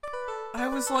I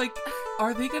was like,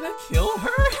 are they gonna kill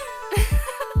her?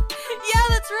 Yeah,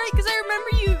 that's right, because I remember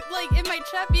you, like, in my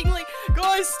chat being like,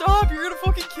 guys, stop, you're gonna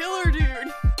fucking kill her,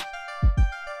 dude.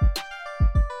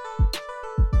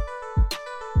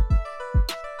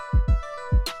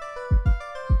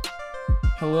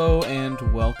 Hello and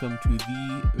welcome to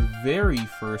the very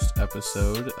first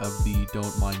episode of the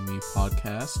Don't Mind Me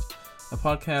podcast. A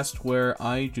podcast where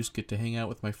I just get to hang out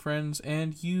with my friends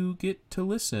and you get to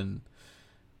listen.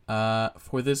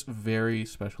 For this very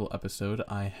special episode,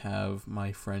 I have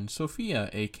my friend Sophia,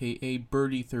 aka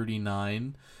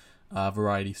Birdy39,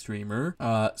 variety streamer.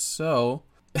 So,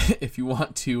 if you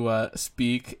want to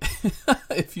speak,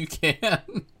 if you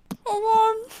can.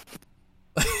 Hold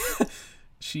on.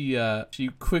 She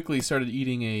quickly started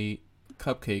eating a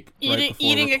cupcake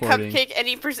Eating recording. a cupcake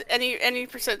any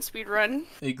percent speed run.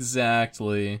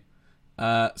 Exactly.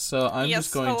 So I'm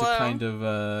just going to kind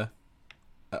of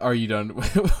are you done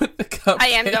with the cupcake? I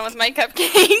am done with my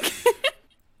cupcake.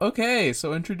 Okay,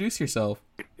 so introduce yourself.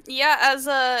 Yeah,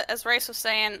 as Rice was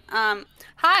saying,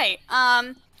 hi.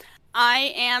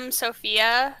 I am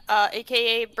Sophia,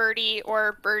 aka Birdy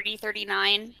or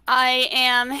Birdy39. I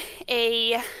am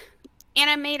a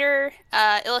animator,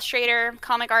 illustrator,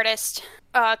 comic artist,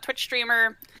 Twitch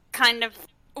streamer, kind of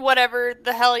whatever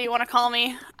the hell you want to call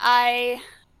me.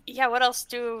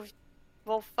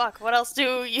 What else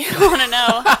do you want to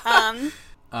know?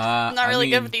 I'm not really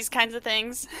good with these kinds of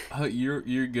things.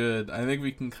 You're good. I think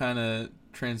we can kind of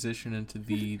transition into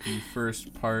the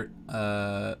first part.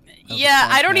 I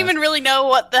don't even really know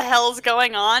what the hell's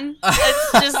going on.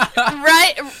 It's just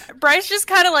right. Bryce just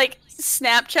kind of like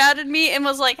Snapchatted me and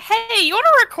was like, "Hey, you want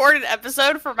to record an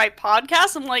episode for my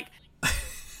podcast?" I'm like,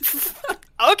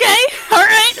 "Okay, all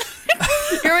right,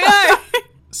 here we are."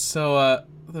 So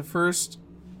the first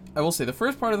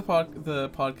part of the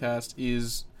podcast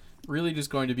is really just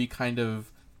going to be kind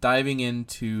of diving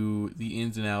into the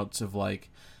ins and outs of like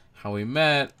how we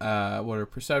met, what our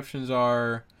perceptions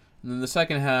are, and then the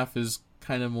second half is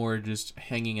kind of more just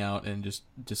hanging out and just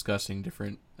discussing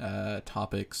different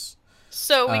topics.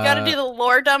 So we gotta do the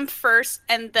lore dump first,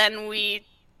 and then we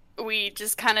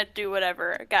just kind of do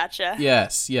whatever. Gotcha.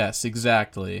 Yes,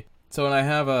 exactly. So, and I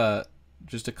have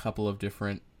just a couple of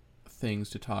different things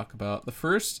to talk about. The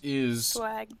first is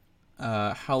swag.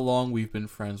 How long we've been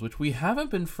friends, which we haven't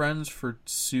been friends for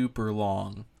super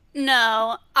long.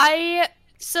 No,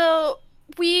 So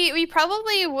we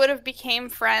probably would have became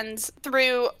friends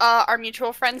through our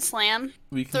mutual friend Slam.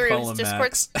 We can call him Discord.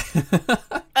 Max.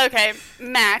 Okay,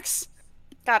 Max.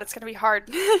 God, it's gonna be hard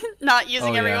not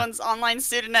using everyone's online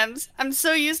pseudonyms. I'm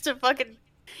so used to fucking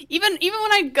even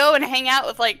when I go and hang out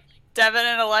with like Devin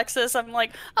and Alexis, I'm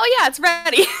like, oh yeah, it's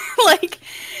ready.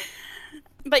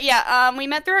 But yeah, we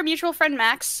met through our mutual friend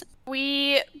Max.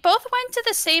 We both went to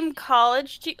the same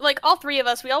college, like all three of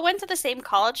us, we all went to the same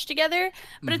college together,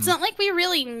 but It's not like we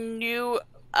really knew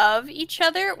of each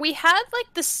other. We had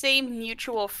like the same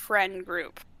mutual friend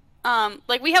group.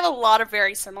 Like we have a lot of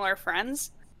very similar friends,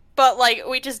 but like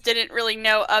we just didn't really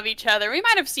know of each other. We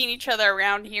might have seen each other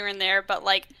around here and there, but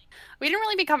like we didn't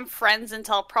really become friends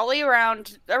until probably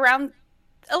around a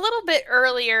little bit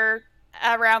earlier,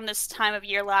 around this time of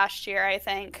year last year, I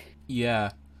think.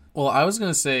 Yeah. Well, I was going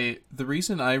to say, the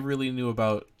reason I really knew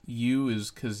about you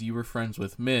is because you were friends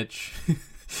with Mitch.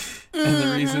 And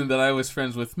the reason that I was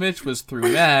friends with Mitch was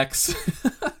through Max.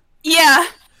 Yeah.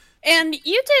 And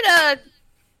you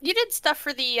did stuff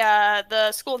for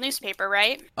the school newspaper,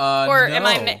 right? Or no. am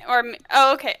I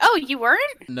oh, okay. Oh, you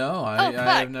weren't? No, I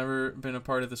have never been a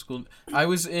part of the school. I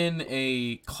was in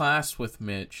a class with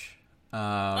Mitch.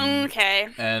 Okay.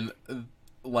 And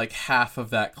like half of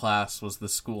that class was the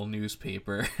school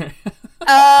newspaper.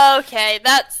 Okay,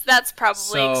 that's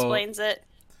probably explains it.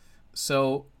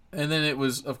 So, and then it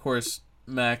was, of course,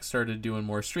 Max started doing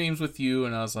more streams with you,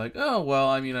 and I was like, oh well,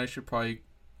 I mean, I should probably,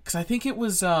 because I think it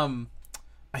was the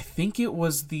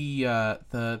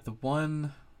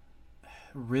one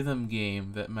rhythm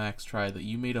game that Max tried that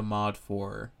you made a mod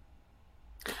for.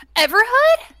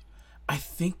 Everhood? I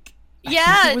think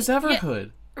it was Everhood.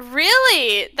 Yeah.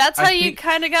 Really? That's how you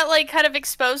kind of got like kind of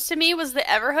exposed to me, was the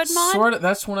Everhood mod? Sort of.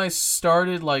 That's when I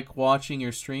started like watching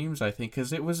your streams, I think,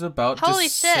 because it was about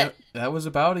shit. That was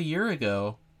about a year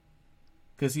ago.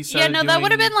 Because he started. Yeah, no, that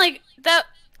would have been like that.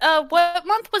 What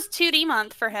month was 2D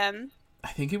month for him? I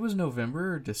think it was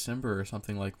November or December or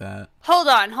something like that. Hold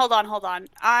on.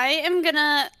 I am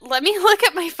gonna let me look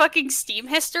at my fucking Steam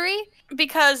history,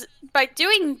 because by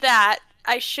doing that,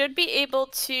 I should be able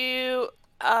to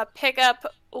pick up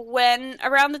when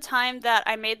around the time that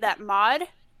I made that mod.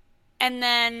 And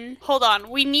then hold on,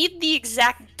 we need the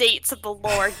exact dates of the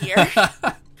lore here.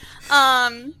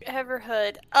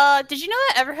 Everhood. Did you know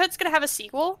that Everhood's gonna have a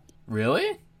sequel?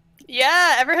 Really?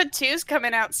 Yeah, Everhood 2 is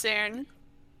coming out soon.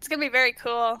 It's gonna be very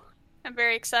cool. I'm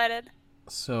very excited.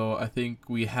 So I think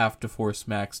we have to force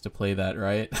Max to play that,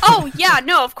 right? Oh, yeah,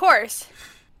 no, of course.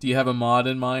 Do you have a mod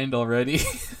in mind already?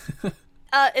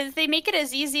 If they make it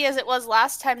as easy as it was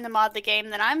last time to mod the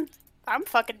game, then I'm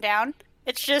fucking down.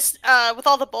 It's just, with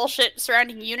all the bullshit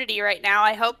surrounding Unity right now,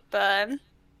 I hope,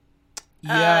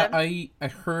 Yeah, I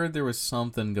heard there was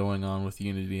something going on with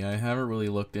Unity. I haven't really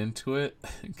looked into it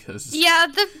because Yeah,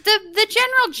 the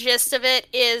general gist of it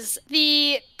is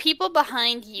the people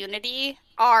behind Unity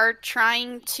are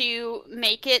trying to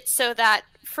make it so that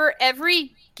for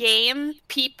every game,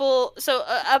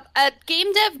 a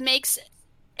game dev makes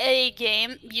a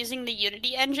game using the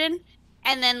Unity engine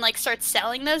and then like starts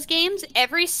selling those games.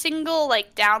 Every single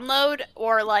like download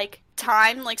or like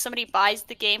time like somebody buys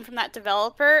the game from that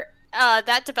developer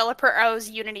owes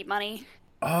Unity money.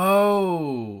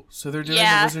 Oh, so they're doing the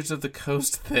Yeah. Wizards of the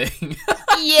Coast thing.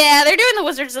 Yeah, they're doing the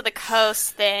Wizards of the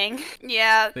Coast thing.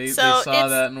 Yeah, They so saw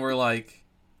that and were like,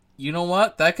 you know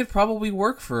what? That could probably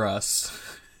work for us.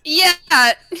 yeah.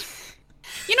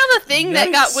 You know the thing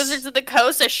that got Yikes. Wizards of the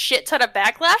Coast a shit ton of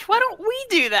backlash? Why don't we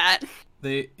do that?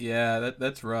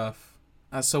 That's rough.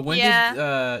 So when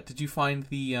did you find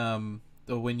the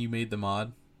when you made the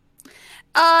mod?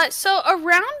 So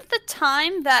around the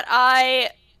time that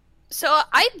I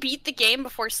beat the game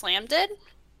before Slam did.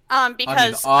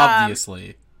 Because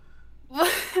obviously.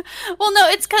 well, no,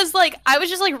 it's because like I was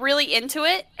just like really into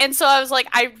it, and so I was like,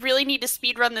 I really need to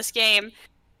speedrun this game.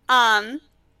 And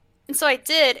so I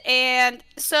did, and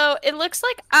so it looks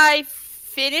like I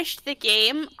finished the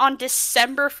game on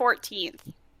December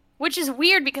 14th, which is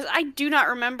weird because I do not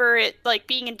remember it like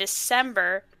being in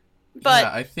December. But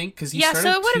yeah, I think because so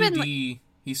it would have been.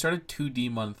 he started 2D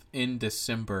month in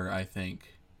December, I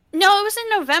think. No, it was in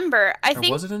November. I Or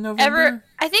think was it in November?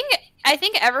 I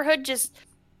think Everhood just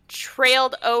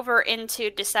trailed over into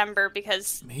December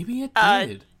because Maybe it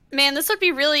did. man, this would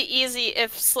be really easy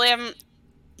if Slam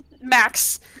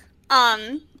Max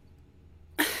I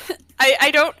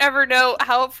don't ever know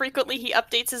how frequently he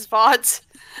updates his VODs.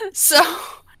 So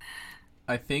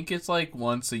I think it's like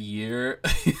once a year.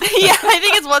 yeah, I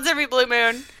think it's once every blue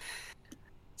moon.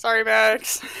 Sorry,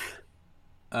 Max.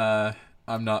 I'm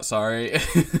not sorry.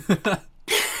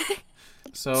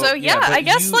 So yeah, I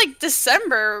guess like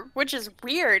December, which is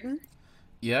weird.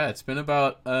 Yeah, it's been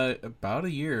about a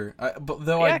year. I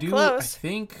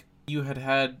think you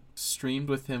had streamed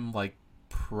with him like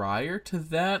prior to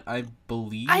that. I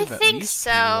believe I at think least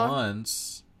so.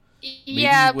 once.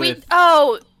 Yeah, with...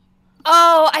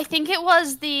 I think it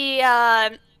was the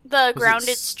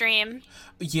Grounded stream.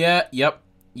 Yeah, yep.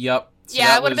 So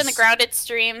yeah, it would have been the Grounded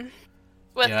stream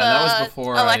with that was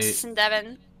before Alexis and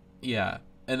Devin. Yeah,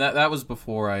 and that was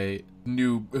before I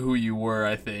knew who you were,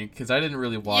 I think, because I didn't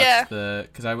really watch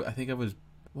because I think I was,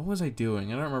 what was I doing?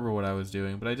 I don't remember what I was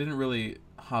doing, but I didn't really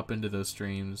hop into those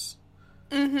streams.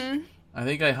 Mm-hmm. I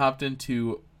think I hopped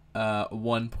into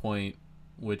one point,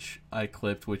 which I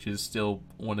clipped, which is still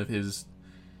one of his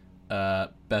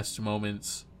best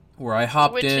moments, where I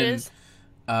hopped in.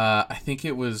 I think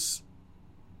it was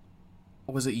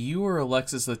it you or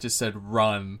Alexis that just said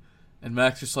run? And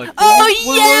Max just like, what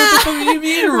the fuck do you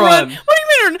mean run? What do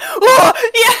you mean run? Oh,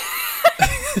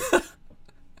 yeah.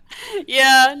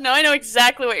 Yeah, no, I know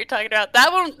exactly what you're talking about.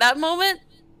 That moment,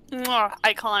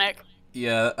 iconic.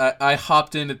 Yeah, I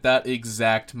hopped in at that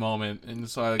exact moment, and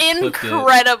so I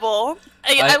incredible.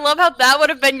 I love how that would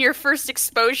have been your first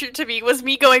exposure to me, was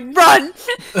me going, run!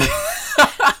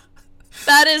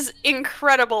 That is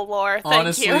incredible lore, thank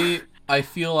Honestly, you. Honestly, I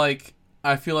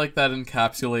feel like that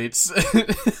encapsulates.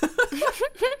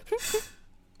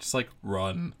 Just like,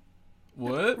 run.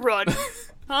 What? Run.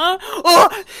 Huh?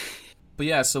 Oh! But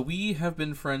yeah, so we have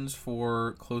been friends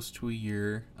for close to a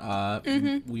year.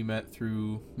 We met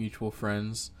through mutual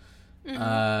friends.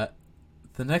 The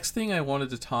next thing I wanted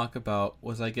to talk about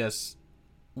was, I guess,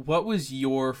 what was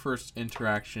your first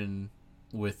interaction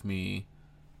with me?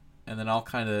 And then I'll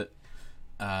kind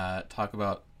of talk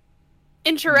about...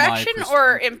 Interaction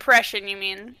or impression, you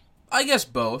mean? I guess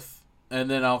both. And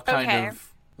then I'll kind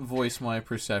of voice my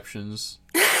perceptions.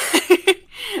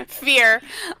 Fear.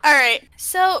 Alright,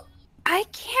 so... I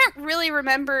can't really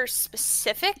remember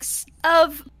specifics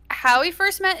of how we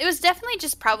first met. It was definitely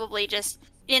probably just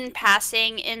in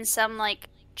passing in some, like,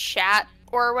 chat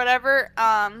or whatever.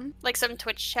 Like some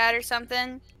Twitch chat or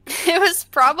something. It was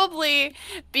probably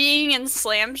being in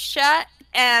Slam's chat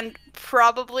and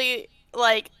probably,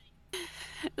 like...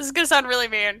 This is gonna sound really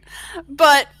mean.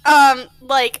 But,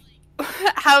 like,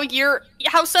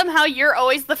 how somehow you're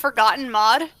always the forgotten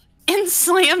mod in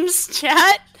Slam's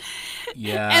chat.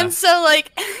 Yeah. And so,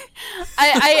 like,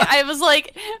 I was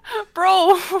like,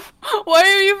 bro, why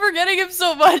are you forgetting him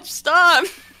so much? Stop.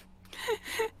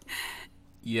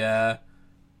 Yeah.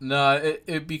 No,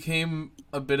 it became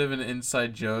a bit of an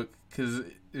inside joke, because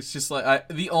it's just like,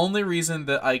 the only reason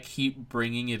that I keep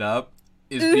bringing it up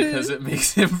is because it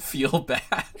makes him feel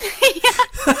bad.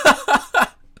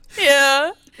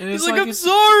 Yeah. And he's like, I'm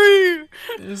sorry.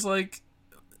 It's like,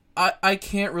 I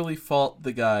can't really fault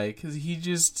the guy, because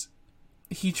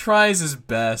he tries his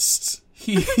best.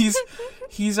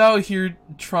 He's out here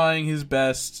trying his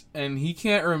best, and he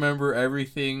can't remember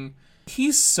everything.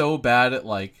 He's so bad at,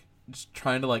 like, just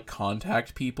trying to, like,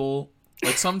 contact people.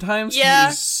 Like, sometimes he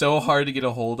is so hard to get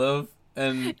a hold of,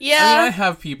 and I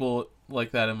have people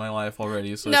like that in my life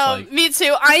already, so no, it's like... me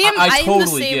too. I am the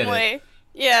same way. It.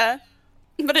 Yeah.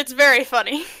 But it's very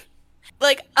funny.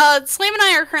 Like, Slam and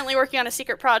I are currently working on a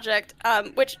secret project,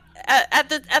 which at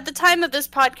the time of this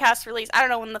podcast release, I don't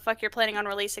know when the fuck you're planning on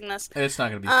releasing this. It's not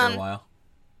gonna be for a while.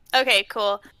 Okay,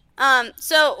 cool.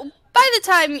 So by the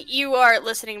time you are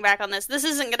listening back on this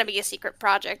isn't gonna be a secret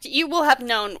project. You will have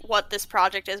known what this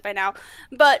project is by now.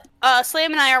 But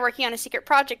Slam and I are working on a secret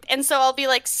project, and so I'll be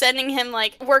like sending him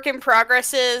like work in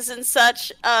progresses and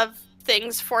such of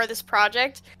things for this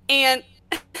project, and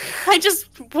I just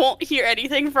won't hear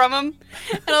anything from him.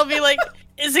 And I'll be like,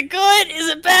 is it good? Is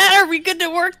it bad? Are we good to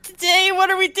work today? What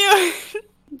are we doing?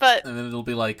 And then it'll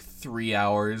be like 3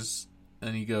 hours,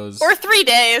 and he goes... Or 3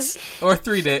 days. Or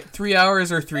 3 days. 3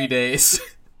 hours or 3 days.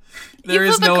 There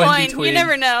is no coin. in between. You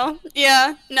never know.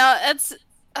 Yeah. No, it's...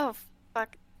 Oh,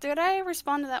 fuck. Did I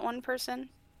respond to that one person?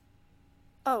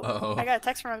 Oh, uh-oh. I got a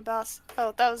text from my boss.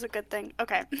 Oh, that was a good thing.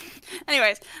 Okay.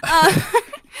 Anyways,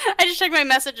 I just checked my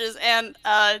messages, and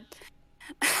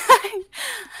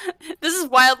this is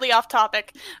wildly off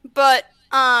topic, but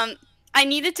I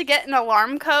needed to get an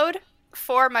alarm code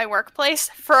for my workplace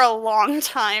for a long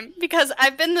time, because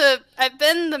I've been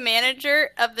the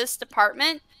manager of this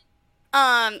department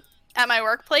at my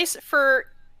workplace for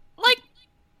like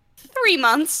 3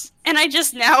 months, and I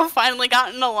just now finally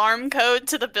got an alarm code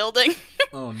to the building.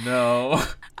 Oh no.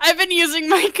 I've been using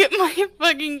my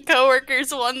fucking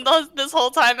coworkers one this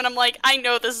whole time, and I'm like, I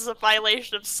know this is a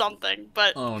violation of something,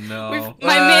 but oh no.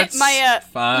 My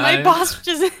boss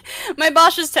just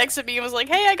texted me and was like,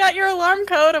 hey, I got your alarm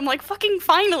code. I'm like, fucking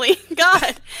finally.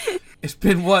 God. It's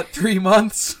been what, 3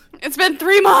 months? It's been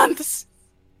 3 months.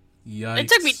 Yikes. It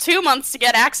took me 2 months to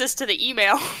get access to the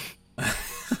email.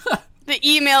 The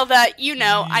email that,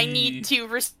 I need to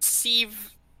receive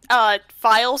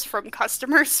files from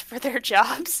customers for their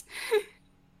jobs.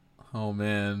 Oh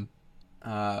man.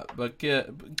 But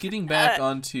getting back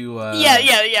onto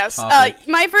yes.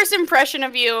 My first impression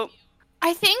of you,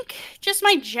 I think just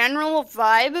my general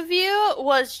vibe of you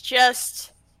was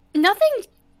just nothing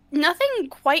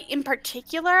quite in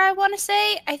particular, I want to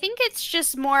say. I think it's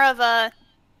just more of a,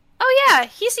 oh yeah,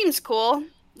 he seems cool.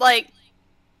 Like,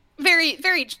 very,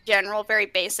 very general, very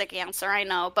basic answer, I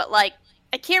know, but like,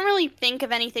 I can't really think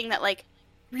of anything that like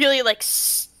really like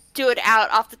stood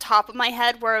out off the top of my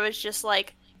head where it was just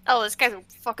like, oh, this guy's a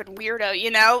fucking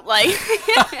weirdo, like,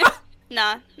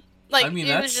 nah, like, I mean,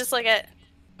 it was just like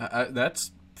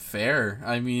that's fair.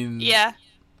 I mean, yeah.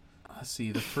 Let's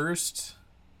see, the first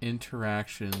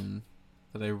interaction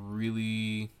that I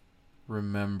really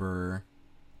remember,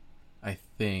 I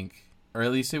think, or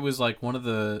at least it was like one of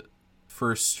the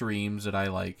first streams that I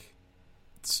like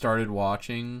started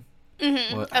watching.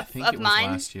 Mm-hmm. Well, I think it was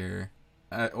mine? last year.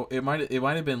 It might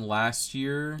have been last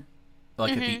year,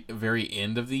 like at the very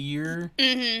end of the year,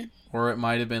 or it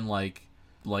might have been like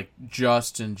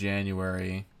just in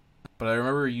January. But I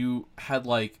remember you had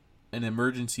like an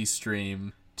emergency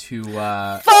stream to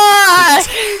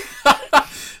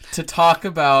to talk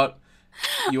about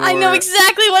your... I know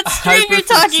exactly what stream you're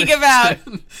talking about.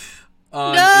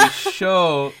 On a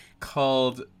show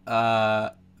called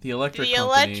The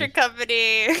Electric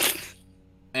Company.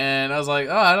 And I was like,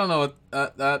 oh, I don't know what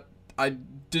that. I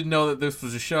didn't know that this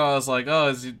was a show. I was like, oh,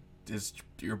 is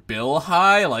your bill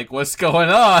high? Like, what's going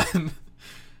on?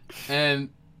 And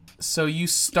so you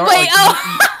start. Wait,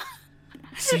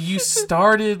 so you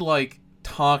started like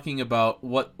talking about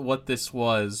what this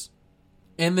was,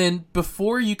 and then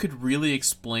before you could really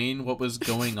explain what was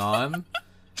going on,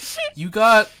 you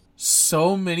got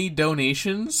so many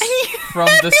donations from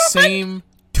the same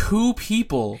 2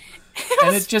 people.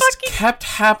 And it just kept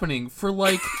happening for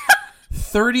like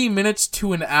 30 minutes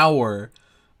to an hour.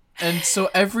 And so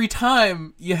every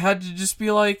time you had to just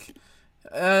be like,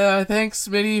 Thanks,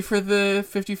 Mitty, for the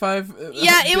 55.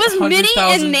 Yeah, it was Mitty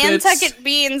and bits. Nantucket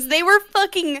Beans. They were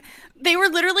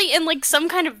literally in like some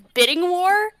kind of bidding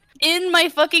war in my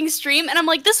fucking stream, and I'm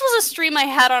like, this was a stream I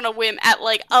had on a whim at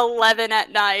like 11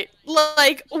 at night.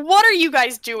 Like, what are you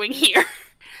guys doing here?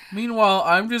 Meanwhile,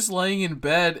 I'm just laying in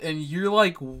bed, and you're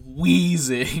like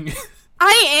wheezing.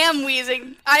 I am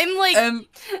wheezing. I'm like, and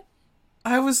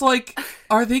I was like,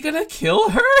 are they gonna kill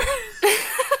her?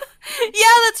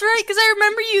 Yeah, that's right, because I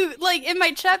remember you, like, in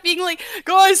my chat being like,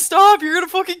 guys, stop, you're gonna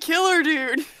fucking kill her,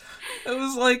 dude. I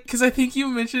was like, because I think you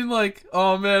mentioned, like,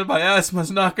 oh man, my asthma's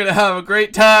not gonna have a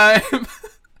great time. I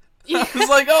was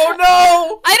like, oh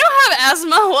no! I don't have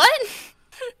asthma, what?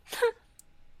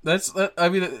 I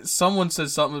mean, someone said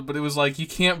something, but it was like, you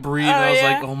can't breathe, Oh, and I was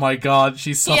yeah. like, oh my god,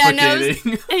 she's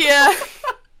suffocating. Yeah.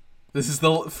 This is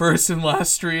the first and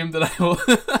last stream that I will...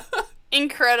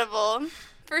 Incredible.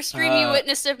 First stream you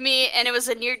witnessed of me, and it was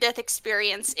a near-death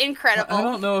experience. Incredible. I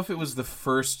don't know if it was the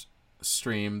first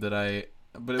stream that I...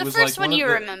 But it was first like one you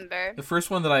remember. The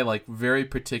first one that I, like, very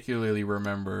particularly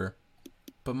remember.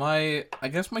 But I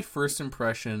guess my first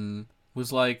impression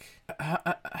was like,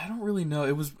 I don't really know.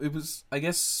 It was, I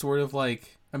guess, sort of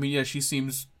like, I mean, yeah, she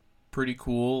seems pretty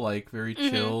cool, like, very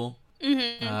chill.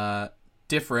 Mm-hmm.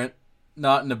 Different.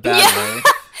 Not in a bad way.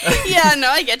 Yeah, no,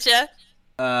 I get you.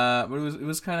 But it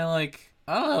was kind of like,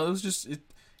 I don't know, it was just,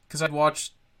 because I'd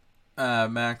watched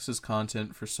Max's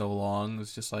content for so long, it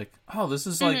was just like, oh, this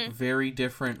is like very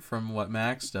different from what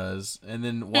Max does. And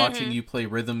then watching you play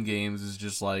rhythm games is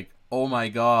just like, oh my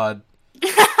god.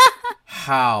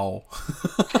 How?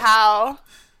 How?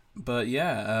 But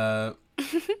yeah, and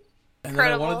then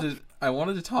Incredible. I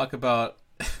wanted to talk about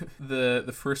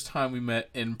the first time we met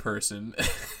in person.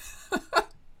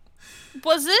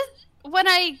 Was it when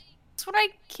I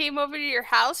came over to your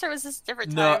house, or was this a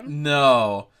different time?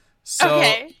 No. So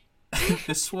Okay.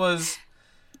 this was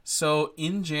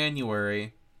in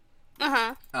January.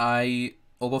 Before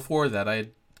that, I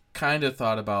had kind of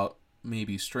thought about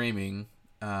maybe streaming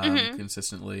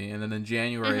consistently, and then in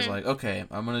January I was like, okay,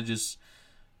 I'm gonna just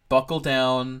buckle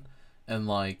down and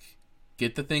like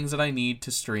get the things that I need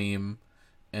to stream,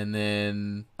 and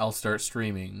then I'll start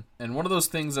streaming. And one of those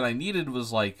things that I needed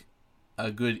was like a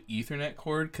good Ethernet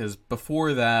cord, because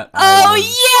before that,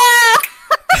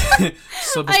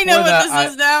 so before I know that, what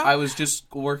this is now. I was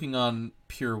just working on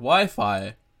pure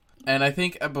Wi-Fi, and I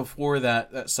think before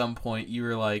that, at some point, you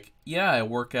were like, "Yeah, I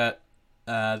work at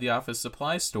the office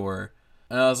supply store,"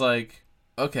 and I was like,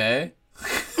 "Okay."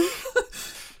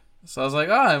 So I was like,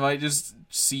 "Oh, I might just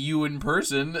see you in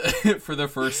person for the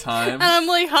first time." And I'm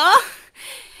like, huh?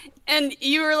 And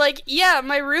you were like, yeah,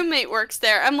 my roommate works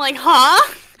there. I'm like, huh?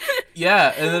 Yeah,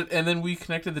 and then we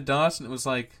connected the dots, and it was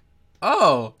like,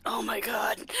 oh. Oh my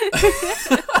god.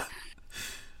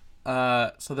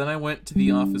 So then I went to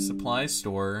the office supply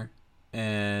store,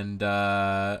 and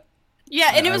yeah,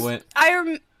 and I went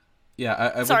to the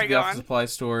office supply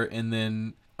store, and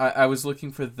then I was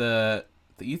looking for the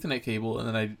Ethernet cable, and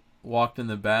then I walked in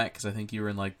the back because I think you were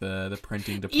in like the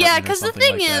printing department. Yeah, because the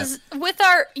thing like is, with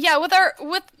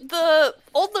the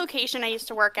old location I used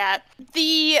to work at,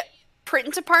 the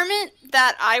print department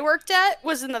that I worked at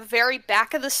was in the very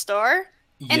back of the store.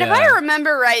 And if I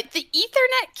remember right, the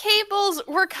Ethernet cables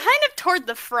were kind of toward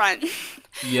the front.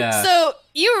 Yeah. So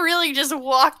you really just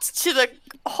walked to the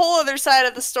whole other side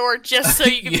of the store just so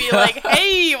you could be like,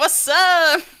 hey, what's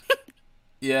up?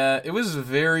 Yeah, it was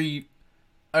very...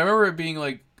 I remember it being,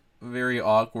 like, very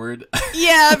awkward.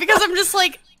 Yeah, because I'm just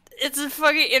like, it's a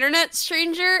fucking internet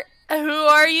stranger. Who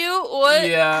are you? What?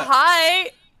 Yeah.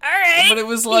 Hi. Alright. But it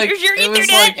was like... Here's your it Ethernet. was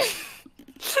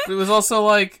like... It was also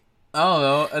like... I don't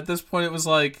know. At this point, it was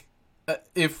like...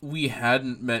 if we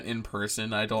hadn't met in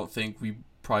person, I don't think we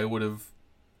probably would have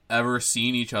ever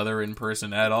seen each other in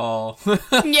person at all.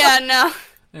 Yeah, no.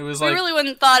 It was we like... really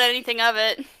wouldn't thought anything of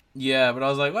it. Yeah, but I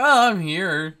was like, well, I'm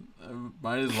here. I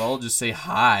might as well just say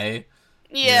hi.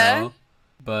 Yeah. You know?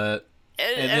 But...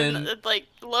 And then... like,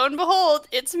 lo and behold,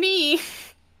 it's me.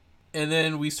 And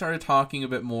then we started talking a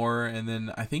bit more, and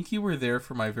then I think you were there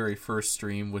for my very first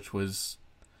stream, which was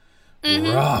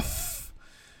rough.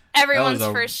 Everyone's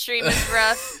first stream is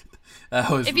rough. That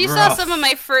was if you rough.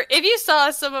 If you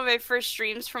saw some of my first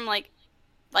streams from like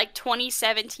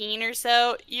 2017 or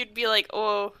so, you'd be like,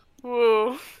 oh,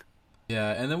 whoa.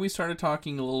 Yeah, and then we started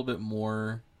talking a little bit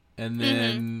more, and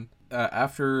then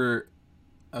after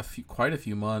quite a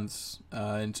few months,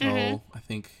 until I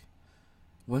think,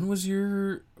 when was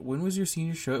your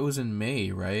senior show? It was in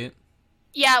May, right?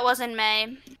 Yeah, it was in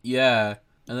May. Yeah,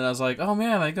 and then I was like, oh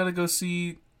man, I gotta go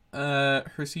see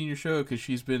her senior show because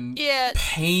she's been Yeah,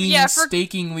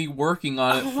 painstakingly working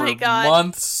on it for my God.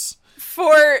 months.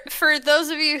 For those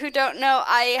of you who don't know,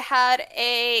 I had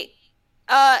a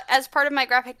as part of my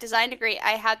graphic design degree,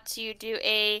 I had to do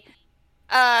a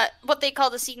what they call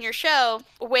the senior show,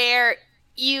 where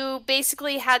you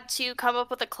basically had to come up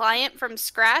with a client from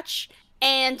scratch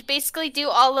and basically do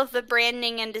all of the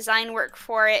branding and design work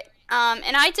for it.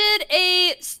 And I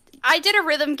did a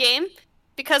rhythm game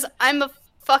because I'm a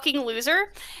fucking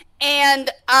loser, and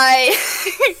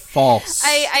False.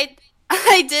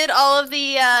 I did all of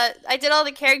the I did all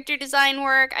the character design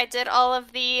work. I did all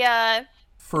of the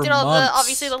For did all the months.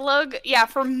 obviously the logo, yeah,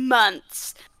 for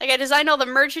months. Like I designed all the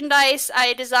merchandise,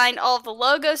 I designed all of the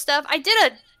logo stuff. I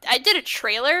did a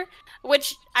trailer,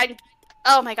 which I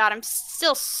oh my God, I'm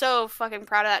still so fucking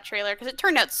proud of that trailer because it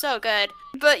turned out so good.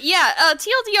 But yeah,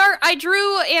 TLDR, I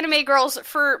drew anime girls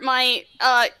for my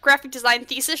graphic design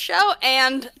thesis show,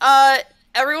 and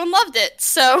everyone loved it.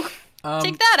 So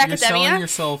take that, You're academia. selling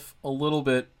yourself a little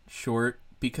bit short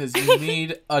because you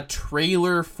made a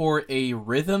trailer for a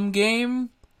rhythm game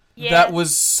that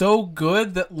was so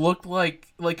good that looked like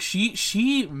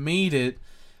she made it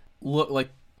look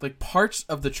like parts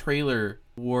of the trailer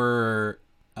were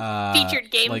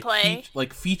Featured gameplay.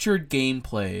 like featured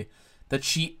gameplay that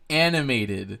she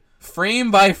animated frame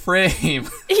by frame.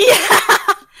 Yeah.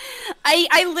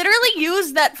 I literally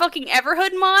used that fucking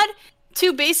Everhood mod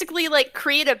to basically like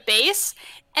create a base,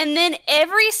 and then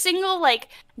every single like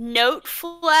note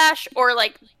flash or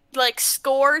like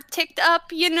score ticked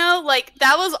up, you know, like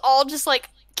that was all just like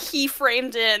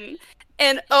keyframed in.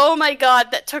 And oh my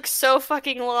God, that took so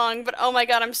fucking long, but oh my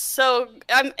God, it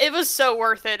was so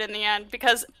worth it in the end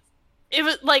because it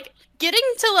was like getting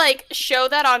to like show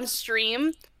that on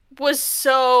stream was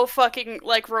so fucking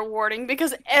like rewarding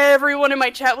because everyone in my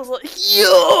chat was like,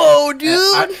 "Yo,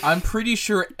 dude!" I'm pretty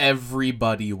sure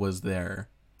everybody was there.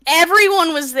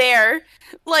 Everyone was there,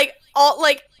 like all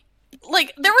like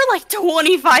there were like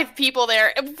 25 people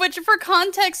there. Which, for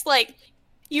context, like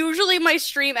usually my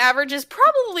stream average is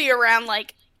probably around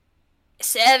like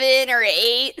 7 or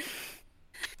 8.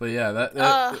 But yeah,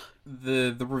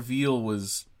 the reveal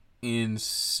was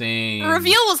insane. The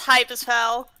reveal was hype as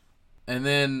hell. And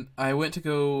then I went to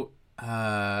go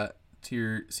to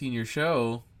your senior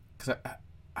show because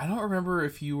I don't remember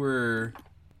if you were,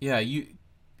 I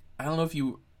don't know if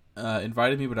you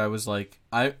invited me, but I was like,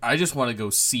 I just want to go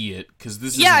see it because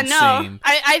this is insane. No,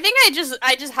 I think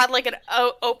I just had like an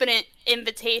open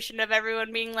invitation of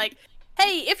everyone being like,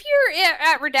 hey, if you're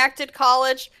at Redacted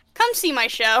College, come see my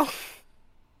show.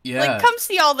 Yeah, like come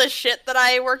see all this shit that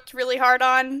I worked really hard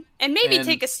on, and maybe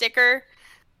take a sticker.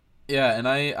 Yeah, and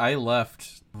I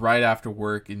left right after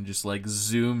work and just like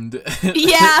zoomed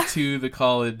to the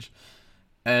college,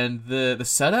 and the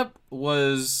setup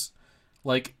was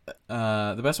like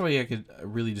the best way I could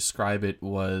really describe it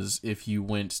was if you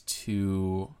went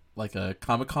to like a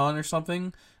Comic-Con or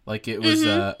something. Like it was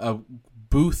a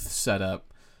booth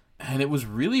setup, and it was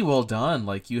really well done.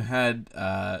 Like you had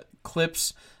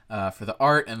clips for the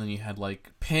art, and then you had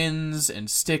like pins and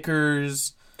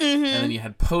stickers. And then you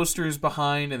had posters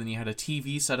behind, and then you had a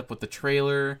TV set up with the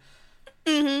trailer.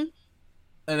 And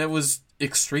it was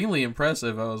extremely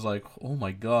impressive. I was like, oh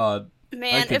my God.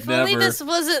 Man, if only this,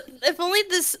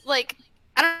 like,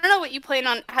 I don't know what you plan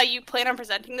on, how you plan on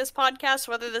presenting this podcast,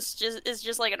 whether this is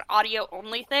just like an audio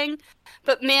only thing.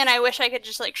 But man, I wish I could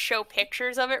just like show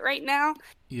pictures of it right now.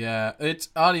 Yeah, it's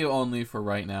audio only for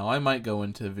right now. I might go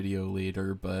into video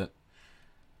later, but...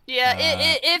 Yeah,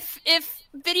 if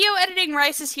Video Editing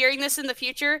Rice is hearing this in the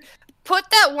future, put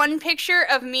that one picture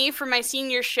of me from my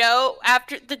senior show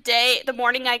after the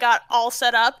morning I got all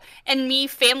set up, and me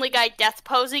Family Guy death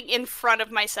posing in front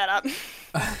of my setup.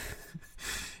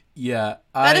 Yeah.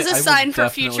 That is a sign for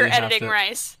future Editing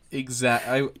Rice.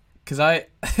 Exactly. Because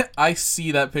I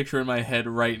see that picture in my head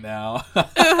right now.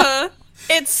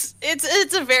 It's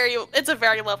a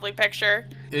very lovely picture.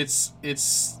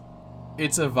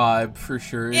 It's a vibe for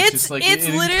sure. It's just like it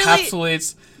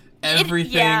encapsulates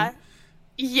everything.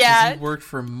 Yeah. He worked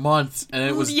for months and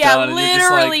it was done. Yeah, and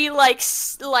literally like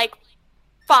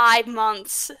 5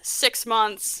 months, 6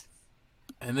 months.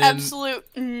 And then absolute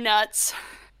nuts.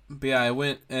 But yeah, I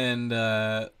went and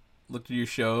looked at your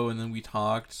show, and then we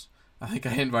talked. I think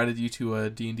I invited you to a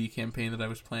D&D campaign that I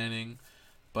was planning,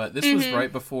 but this was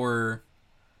right before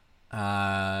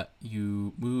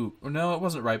you moved. Or no, it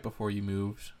wasn't right before you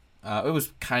moved. It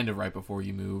was kind of right before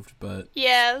you moved, but...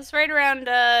 Yeah, it was right around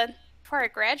before I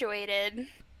graduated.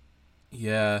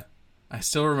 Yeah. I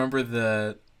still remember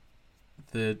the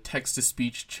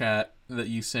text-to-speech chat that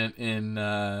you sent in,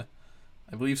 I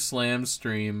believe, Slam's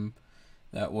stream,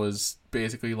 that was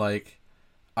basically like,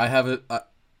 I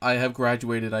have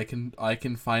graduated. I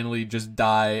can finally just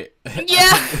die. Yeah,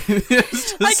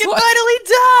 I can finally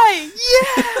die.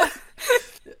 Yeah.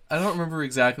 I don't remember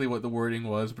exactly what the wording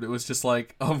was, but it was just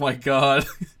like, oh my god,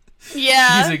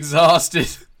 Yeah. he's exhausted.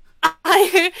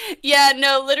 Yeah,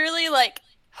 no, literally, like,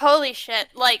 holy shit,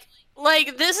 like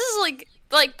this is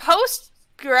like post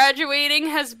graduating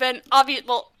has been obvious.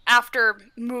 Well, after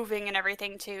moving and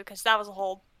everything too, because that was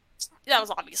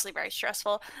obviously very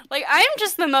stressful. Like, I am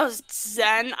just the most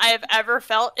zen I have ever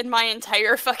felt in my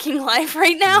entire fucking life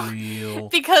right now. Real.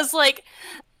 Because, like,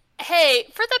 hey,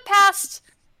 for the past,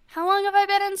 how long have I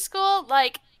been in school?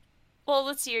 Like, well,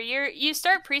 let's see, you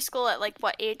start preschool at, like,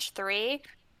 what, age 3?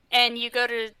 And you go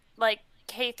to, like,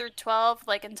 K through 12,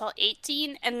 like, until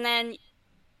 18, and then,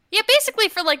 yeah, basically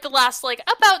for, like, the last, like,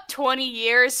 about 20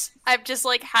 years, I've just,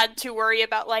 like, had to worry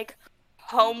about, like,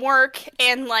 homework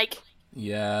and, like,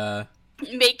 Yeah.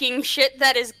 making shit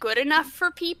that is good enough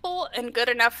for people and good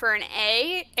enough for an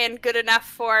A and good enough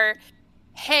for,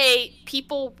 hey,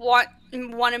 people want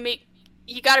to make,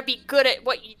 you got to be good at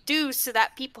what you do so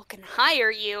that people can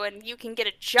hire you and you can get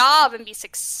a job and be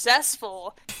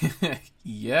successful.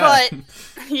 Yeah. But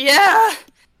yeah,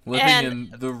 living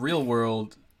in the real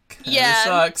world kinda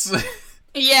sucks.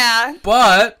 Yeah.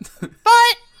 But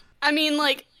I mean,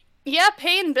 like, yeah,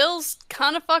 paying bills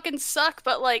kind of fucking suck,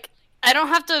 but like, I don't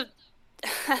have to,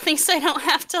 at least I don't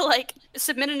have to, like,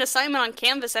 submit an assignment on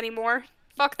Canvas anymore.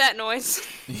 Fuck that noise.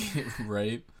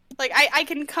 Right. Like, I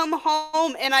can come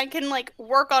home and I can, like,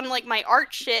 work on, like, my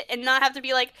art shit and not have to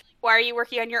be like, why are you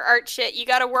working on your art shit? You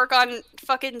gotta work on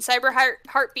fucking Cyber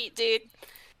Heartbeat, dude.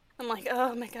 I'm like,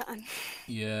 oh my god.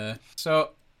 Yeah.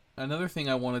 So, another thing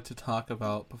I wanted to talk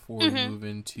about before we move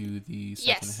into the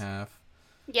second half.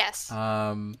 Yes.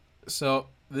 So,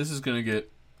 this is gonna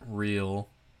get real.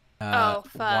 Oh,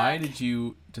 fuck. Why did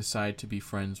you decide to be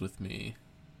friends with me?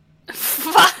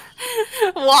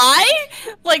 Why?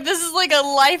 Like, this is like a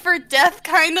life or death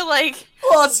kind of, like...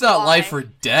 Well, it's not life or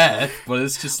death, but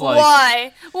it's just like...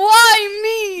 Why? Why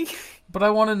me? But I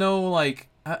want to know, like,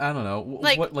 I don't know.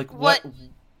 Like,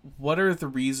 what are the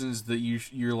reasons that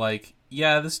you're like,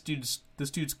 yeah, this dude's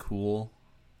cool.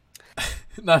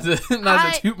 not to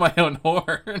toot my own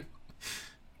horn.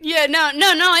 Yeah, no,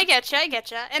 I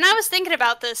getcha. And I was thinking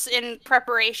about this in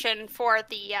preparation for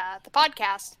the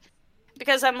podcast,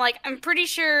 because I'm pretty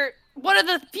sure one of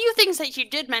the few things that you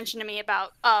did mention to me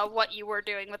about what you were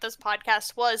doing with this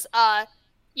podcast was,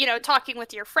 talking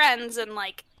with your friends and,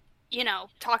 like,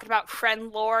 talking about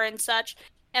friend lore and such.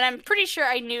 And I'm pretty sure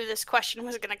I knew this question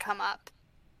was going to come up.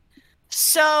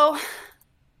 So,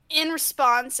 in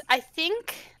response, I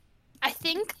think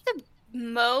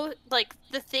the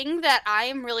thing that I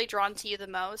am really drawn to you the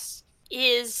most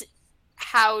is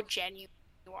how genuine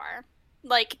you are.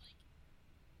 Like,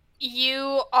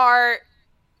 you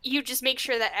just make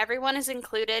sure that everyone is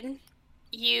included.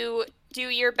 You do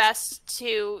your best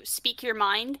to speak your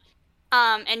mind.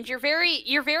 And you're very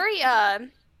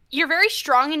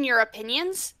strong in your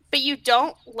opinions, but you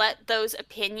don't let those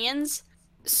opinions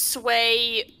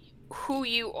sway who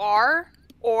you are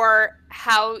or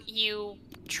how you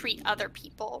treat other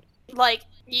people. Like,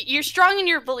 you're strong in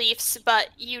your beliefs, but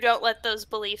you don't let those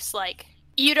beliefs, like,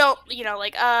 you don't,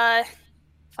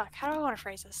 fuck, how do I want to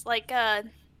phrase this? Like, I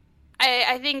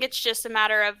think it's just a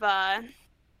matter of,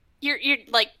 you're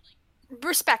like,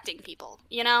 respecting people,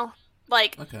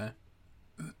 Like, okay.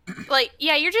 Like,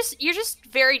 yeah, you're just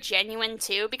very genuine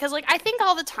too, because, like, I think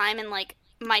all the time in, like,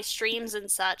 my streams and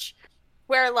such,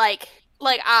 where,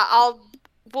 I'll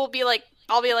be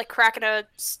like cracking a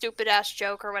stupid ass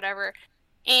joke or whatever,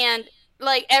 and,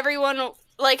 like, everyone,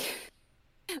 like,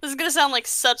 this is gonna sound like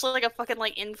such, like, a fucking,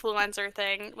 like, influencer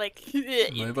thing, like,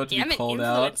 am I about to be called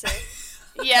out?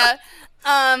 Yeah.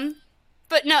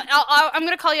 But no, I'm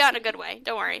gonna call you out in a good way,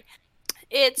 don't worry.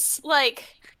 It's like,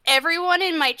 everyone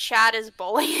in my chat is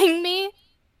bullying me,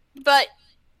 but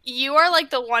you are, like,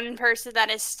 the one person that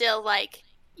is still like,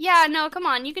 yeah, no, come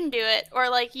on, you can do it. Or,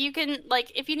 like, you can,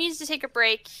 like, if you need to take a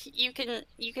break, you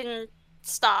can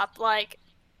stop. Like,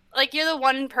 you're the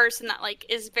one person that, like,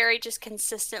 is very just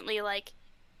consistently like,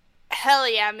 hell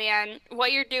yeah, man,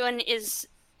 what you're doing is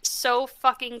so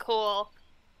fucking cool.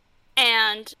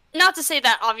 And not to say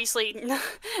that, obviously,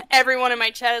 everyone in my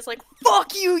chat is like,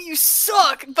 fuck you, you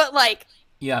suck, but, like...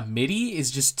 Yeah, Mitty is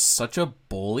just such a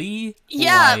bully.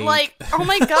 Yeah, like, oh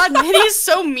my god, Mitty is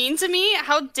so mean to me.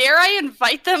 How dare I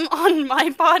invite them on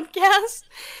my podcast?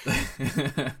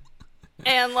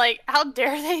 And, like, how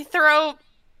dare they,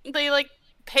 like,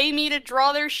 pay me to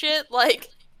draw their shit? Like,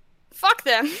 fuck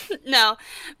them. No,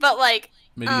 but, like...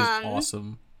 Mitty is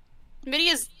awesome. Mitty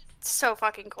is So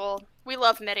fucking cool. We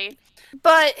love MIDI.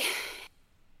 But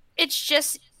it's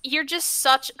just, you're just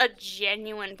such a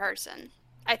genuine person.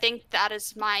 I think that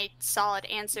is my solid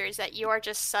answer, is that you are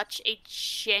just such a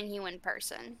genuine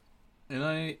person. And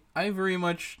I very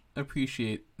much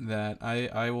appreciate that.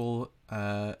 I will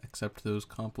accept those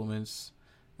compliments.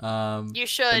 You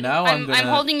should. Now I'm gonna...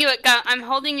 holding you at I'm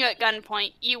holding you at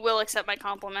gunpoint. You will accept my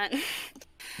compliment.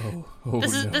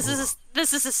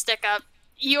 This is a stick up.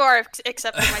 You are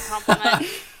accepting my compliment.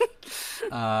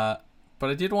 But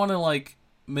I did want to like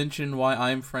mention why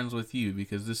I'm friends with you,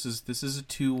 because this is a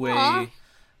two-way,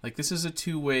 like this is a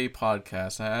two-way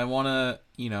podcast. I want to,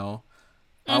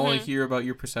 I want to hear about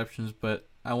your perceptions, but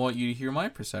I want you to hear my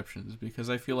perceptions, because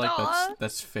I feel like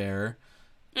that's fair.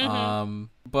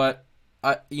 But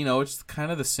it's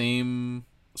kind of the same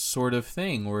sort of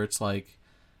thing where it's like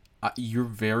you're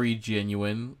very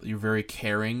genuine, you're very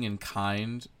caring and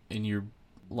kind, and you're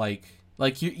like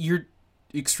you're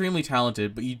extremely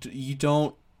talented, but you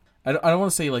don't. I don't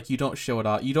want to say like you don't show it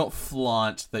off. You don't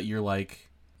flaunt that you're like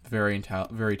very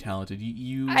talented.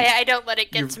 I don't let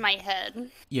it get to my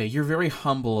head. Yeah, you're very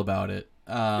humble about it,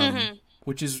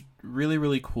 which is really,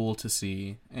 really cool to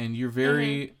see. And you're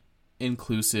very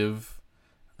inclusive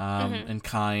and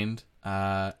kind.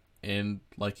 And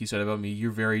like you said about me,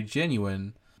 you're very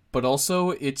genuine. But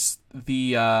also, it's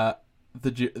the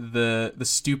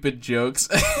stupid jokes.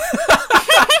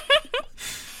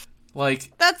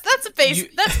 Like that's base.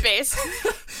 That's base.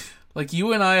 Like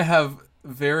you and I have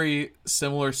very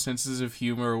similar senses of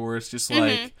humor, where it's just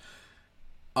like,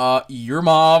 your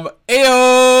mom,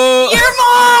 ayo, your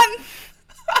mom.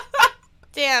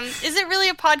 Damn, is it really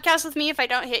a podcast with me if I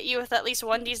don't hit you with at least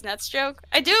one D's nuts joke?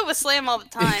 I do it with Slam all the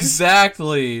time.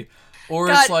 Exactly. Or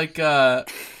God. It's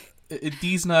like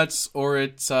D's nuts, or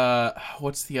it's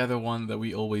what's the other one that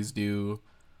we always do?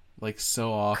 Like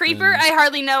so often. Creeper, I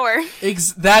hardly know her.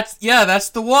 That's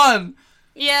the one.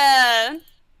 Yeah.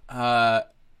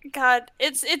 God,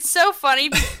 it's so funny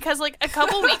because like a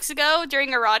couple weeks ago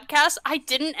during a rodcast, I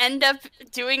didn't end up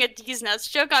doing a D's nuts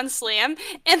joke on Slam,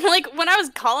 and like when I was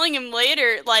calling him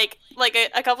later, like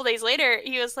a couple days later,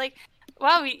 he was like,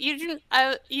 "Wow, you didn't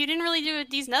really do a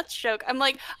D's nuts joke." I'm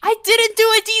like, I didn't do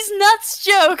a D's nuts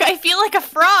joke. I feel like a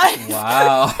fraud.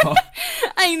 Wow.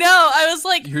 I know. I was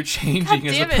like, you're changing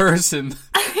as a person.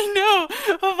 I know.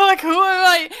 Oh, fuck. Who am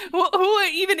I? Who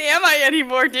even am I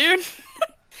anymore, dude?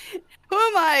 Who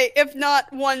am I if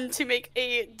not one to make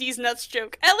a D's nuts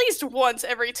joke at least once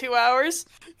every 2 hours?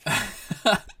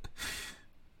 But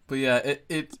yeah,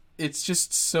 it's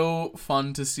just so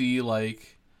fun to see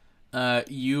like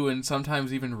you and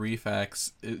sometimes even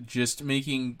Refax just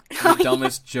making the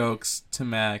dumbest jokes to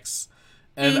Max,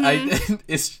 and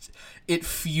it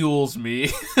fuels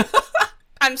me.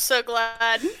 I'm so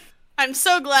glad. I'm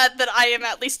so glad that I am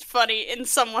at least funny in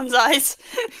someone's eyes.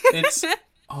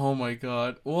 Oh my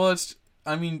god. Well,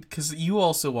 because you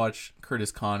also watch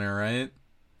Curtis Connor, right?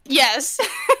 Yes.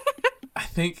 I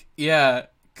think, yeah.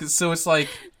 So it's like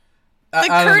the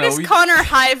Curtis Connor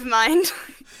hive mind.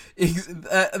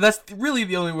 That's really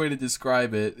the only way to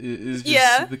describe it. Is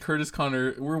just the Curtis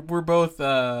Connor. We're both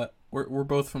we're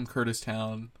both from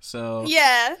Curtistown, so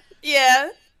yeah.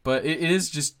 But it is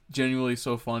just genuinely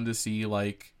so fun to see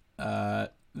like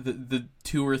the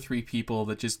 2 or 3 people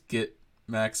that just get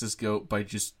Max's goat by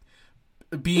just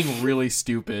being really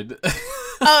stupid.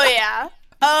 Oh yeah.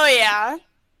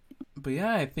 But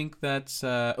yeah, I think that's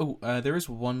there is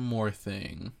one more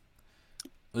thing.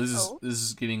 This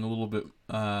is getting a little bit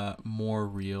more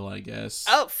real, I guess.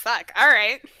 Oh fuck! All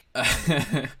right.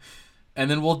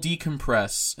 And then we'll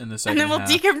decompress in the second half. We'll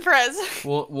decompress.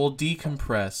 We'll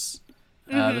decompress.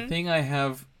 The thing I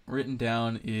have written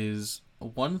down is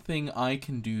one thing I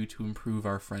can do to improve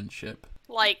our friendship.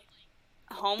 Like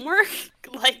homework?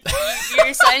 Like you're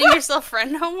assigning yourself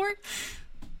friend homework?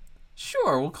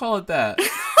 Sure, we'll call it that.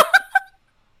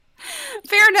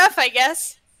 Fair enough, I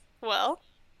guess. Well.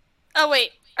 Oh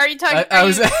wait, are you talking? I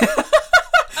was.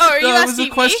 Oh, are you asking it was a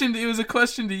question. It was a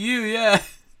question to you. Yeah.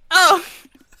 Oh.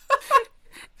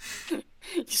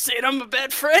 You saying I'm a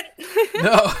bad friend?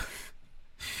 No.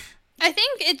 I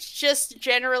think it's just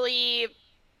generally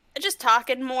just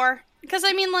talking more. Because,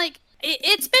 I mean, like,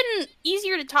 it's been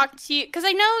easier to talk to you. Because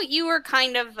I know you were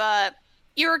kind of,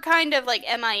 like,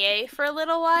 MIA for a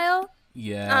little while.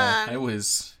 Yeah, I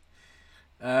was.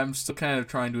 I'm still kind of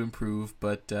trying to improve,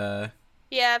 but,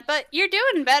 Yeah, but you're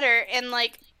doing better. And,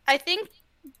 like, I think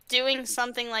doing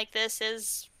something like this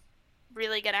is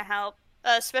really gonna help.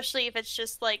 Especially if it's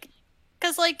just, like...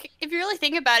 Because, like, if you really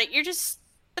think about it, you're just...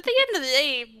 At the end of the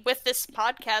day, with this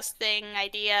podcast thing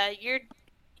idea, you're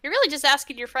really just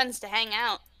asking your friends to hang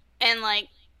out. And, like,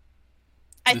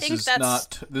 I think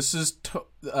that's this is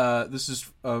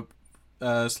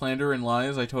slander and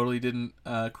lies. I totally didn't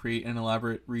create an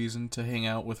elaborate reason to hang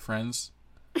out with friends.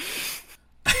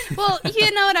 Well,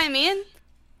 you know what I mean?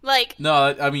 Like,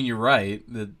 no, I mean, you're right.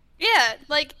 Yeah,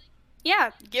 like,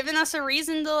 yeah, giving us a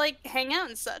reason to, like, hang out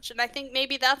and such. And I think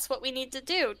maybe that's what we need to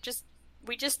do.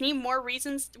 We just need more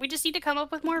reasons. We just need to come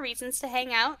up with more reasons to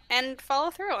hang out and follow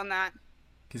through on that.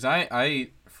 Because I,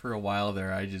 for a while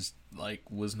there, I just, like,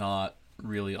 was not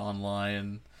really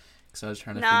online. Because I was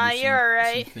trying to figure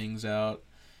some things out.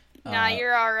 Nah,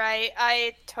 you're alright.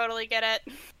 I totally get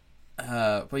it.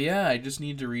 But yeah, I just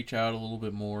need to reach out a little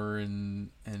bit more and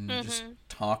just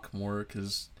talk more,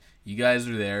 because you guys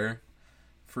are there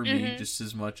for me just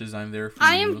as much as I'm there for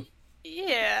you.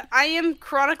 I am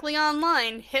chronically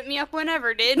online. Hit me up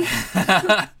whenever, dude.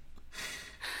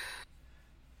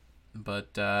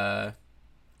 But,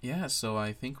 yeah, so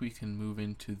I think we can move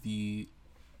into the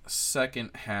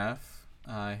second half.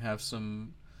 I have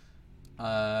some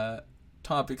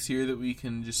topics here that we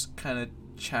can just kind of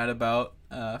chat about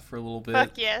for a little bit.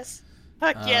 Fuck yes.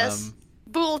 Fuck yes.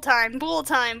 Bool time, bool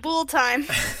time, bool time.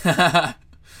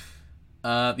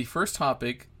 The first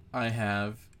topic I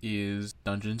have is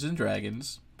Dungeons and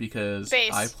Dragons, because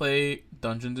I play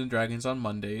Dungeons and Dragons on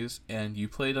Mondays and you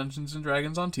play Dungeons and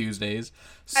Dragons on Tuesdays.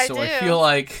 So I feel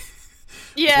like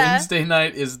Wednesday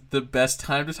night is the best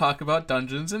time to talk about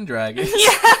Dungeons and Dragons.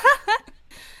 Yeah.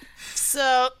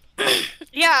 So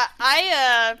yeah,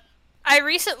 I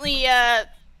recently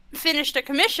finished a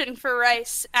commission for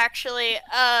Rice, actually,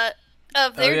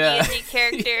 of their D&D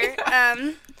character.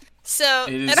 So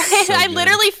I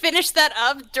literally finished that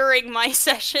up during my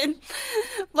session.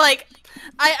 Like,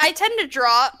 I tend to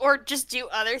draw or just do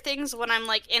other things when I'm,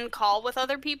 like, in call with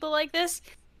other people like this.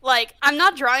 Like, I'm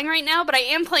not drawing right now, but I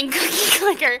am playing Cookie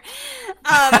Clicker.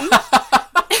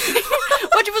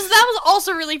 That was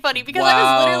also really funny, because I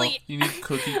was literally... You need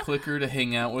Cookie Clicker to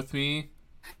hang out with me?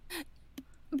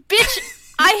 Bitch,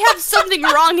 I have something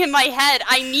wrong in my head.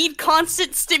 I need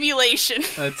constant stimulation.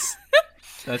 That's...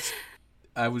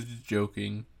 I was just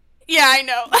joking. Yeah, I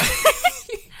know.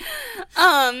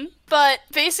 But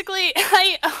basically,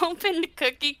 I opened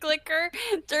Cookie Clicker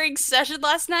during session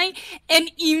last night, and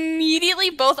immediately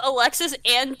both Alexis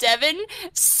and Devin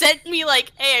sent me,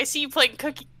 like, hey, I see you playing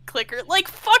Cookie Clicker. Like,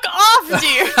 fuck off,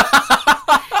 dude!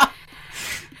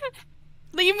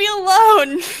 Leave me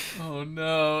alone! Oh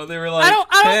no, they were like,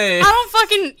 I don't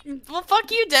fucking... Well,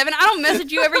 fuck you, Devin. I don't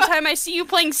message you every time I see you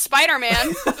playing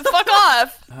Spider-Man. Fuck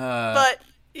off! But,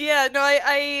 yeah, no,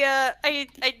 I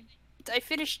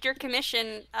finished your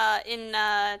commission in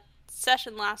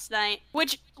session last night,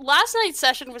 which last night's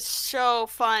session was so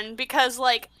fun, because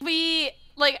I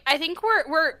think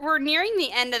we're nearing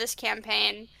the end of this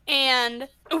campaign, and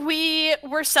we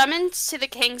were summoned to the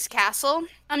King's Castle.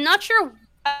 I'm not sure,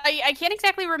 I can't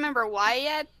exactly remember why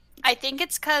yet. I think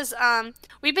it's because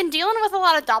we've been dealing with a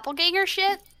lot of doppelganger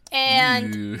shit,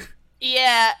 and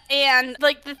yeah, and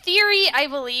like the theory, I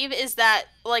believe, is that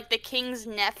like the king's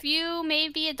nephew may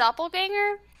be a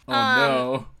doppelganger. Oh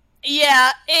no.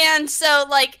 Yeah, and so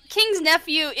like King's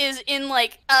nephew is in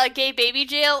like a gay baby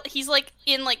jail. He's like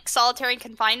in like solitary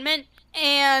confinement,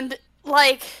 and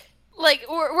like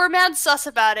we're mad sus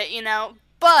about it, you know.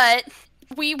 But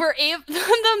we were able.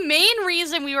 The main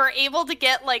reason we were able to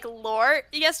get like lore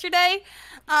yesterday,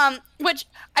 which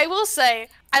I will say,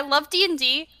 I love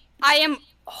D&D. I am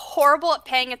horrible at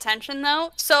paying attention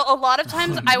though, so a lot of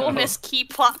times I will miss key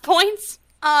plot points.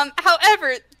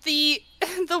 However, the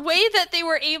way that they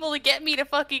were able to get me to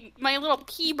fucking my little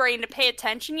pea brain to pay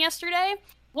attention yesterday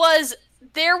was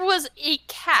there was a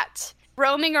cat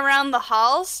roaming around the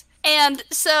halls, and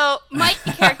so my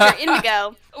character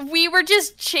Indigo, we were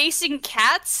just chasing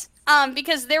cats.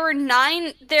 Because there are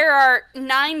 9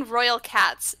 royal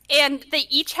cats, and they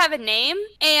each have a name,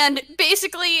 and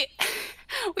basically,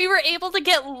 we were able to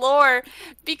get lore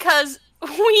because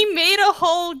we made a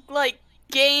whole, like,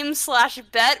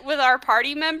 game/bet with our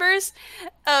party members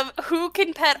of who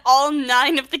can pet all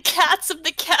 9 of the cats of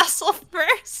the castle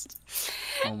first.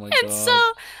 Oh my god. And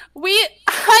so,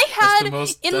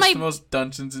 that's the most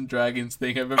Dungeons and Dragons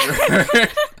thing I've ever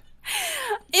heard.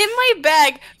 In my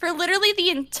bag, for literally the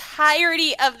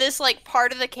entirety of this, like,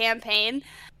 part of the campaign,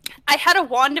 I had a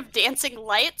wand of dancing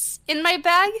lights in my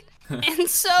bag, and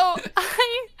so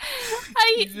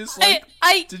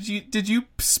Did you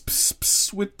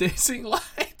pss with dancing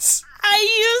lights? I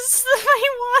used my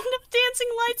wand of dancing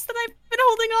lights that I've been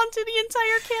holding on to the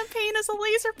entire campaign as a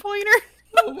laser pointer.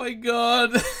 Oh my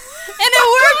god. And it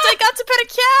worked! I got to pet a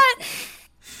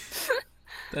cat!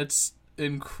 That's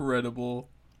incredible.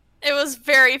 It was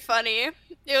very funny.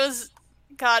 It was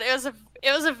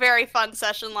It was a very fun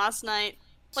session last night.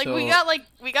 So We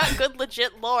got good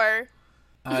legit lore.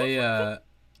 I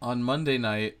on Monday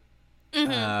night,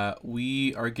 Mm-hmm.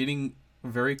 we are getting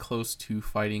very close to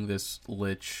fighting this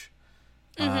lich.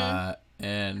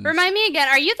 And Remind me again.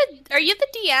 Are you the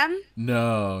DM?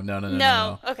 no.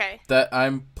 No. Okay. That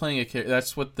I'm playing a character.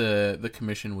 That's what the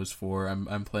commission was for.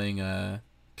 I'm playing a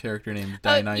character named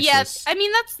Dionysus. Yeah. I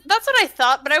mean that's what I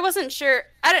thought, but I wasn't sure.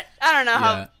 I don't know Yeah.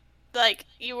 how like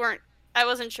you weren't. I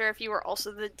wasn't sure if you were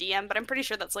also the DM, but I'm pretty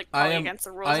sure that's like probably against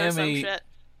the rules or some shit.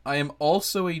 I am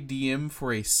also a DM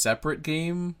for a separate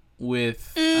game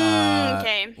with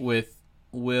okay. with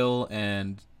Will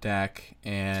and Dak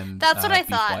and that's what I Beef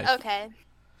thought. Wife.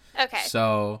 Okay.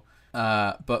 So,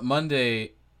 but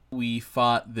Monday we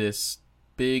fought this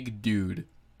big dude.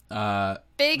 Big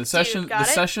dude. Got the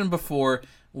session before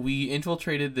we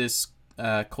infiltrated this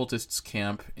cultists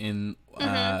camp in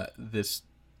this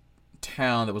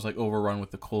town that was like overrun with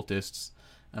the cultists,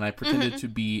 and I pretended to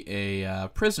be a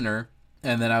prisoner.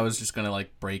 And then I was just gonna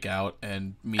like break out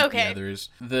and meet the others.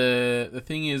 The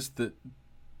thing is that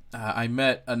I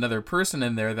met another person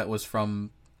in there that was from,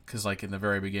 because like in the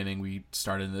very beginning we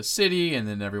started in the city, and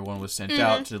then everyone was sent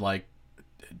out to like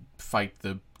fight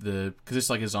the because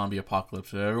it's like a zombie apocalypse,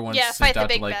 so everyone's sent out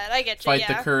to like fight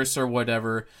the curse or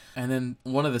whatever. And then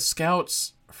one of the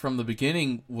scouts from the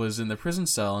beginning was in the prison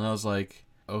cell, and I was like,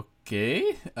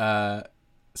 okay.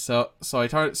 So I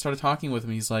started talking with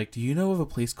him. He's like, "Do you know of a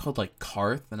place called like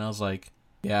Karth?" And I was like,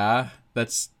 "Yeah,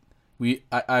 that's we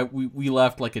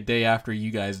left like a day after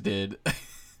you guys did."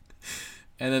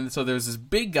 And then so there's this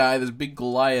big guy, this big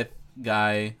Goliath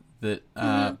guy that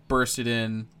bursted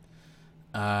in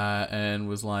and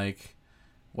was like,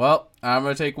 "Well, I'm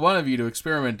gonna take one of you to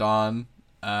experiment on,"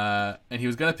 and he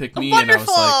was gonna pick me.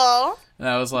 Wonderful. And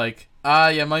I was like,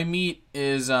 yeah, my meat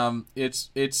is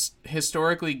it's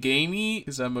historically gamey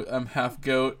because I'm half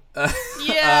goat.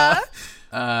 Yeah.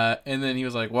 And then he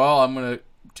was like, well, I'm gonna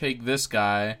take this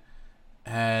guy,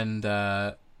 and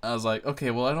I was like, okay,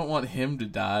 well, I don't want him to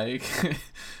die.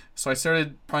 So I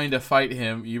started trying to fight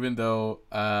him, even though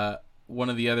one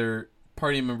of the other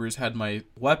party members had my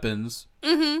weapons.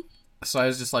 So I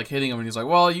was just like hitting him, and he's like,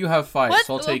 well, you have fight,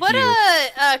 so I'll take you.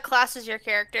 What class is your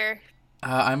character?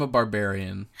 I'm a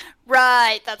barbarian.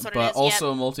 Right, that's what it is. But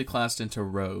also multi-classed into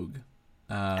rogue.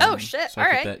 Oh, shit. So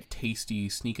I get that tasty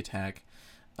sneak attack.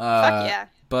 Fuck yeah.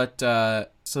 But,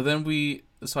 so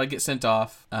I get sent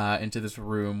off into this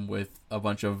room with a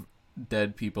bunch of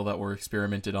dead people that were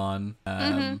experimented on.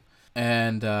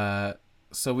 And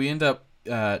so we end up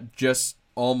just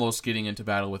almost getting into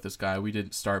battle with this guy. We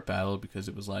didn't start battle because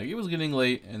it was getting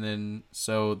late. And then,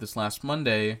 so this last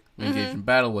Monday, we engaged in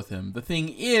battle with him. The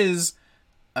thing is,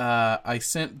 I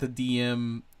sent the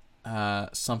DM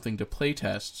something to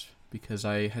playtest because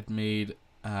I had made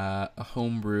a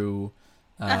homebrew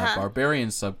barbarian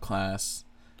subclass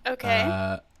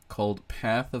called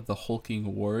Path of the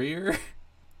Hulking Warrior.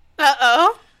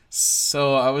 Uh-oh.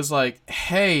 So I was like,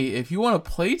 hey, if you want to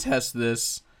playtest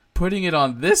this, putting it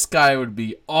on this guy would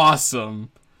be awesome.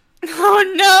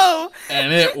 Oh no!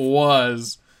 And it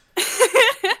was.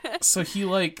 So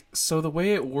the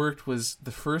way it worked was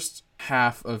the first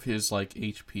half of his like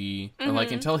HP, or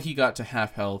like until he got to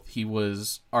half health, he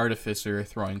was artificer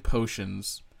throwing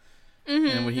potions.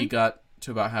 And when he got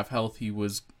to about half health, he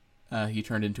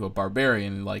turned into a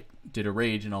barbarian and like did a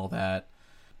rage and all that.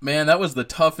 Man, that was the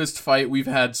toughest fight we've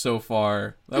had so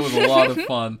far. That was a lot of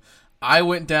fun. I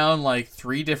went down like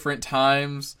 3 different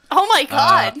times. Oh my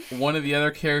god. One of the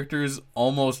other characters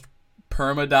almost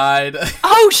perma-died.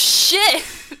 Oh shit!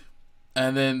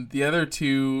 And then the other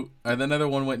two, and another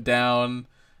one went down,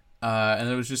 and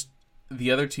it was just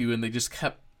the other two, and they just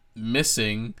kept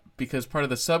missing, because part of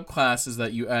the subclass is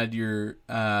that you add your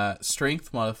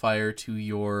strength modifier to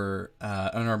your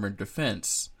unarmored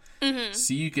defense.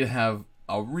 So you could have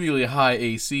a really high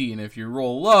AC, and if you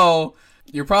roll low,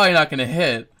 you're probably not going to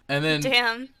hit. And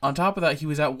then on top of that, he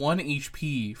was at 1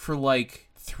 HP for like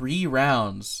 3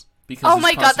 rounds. Because oh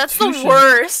my god, that's the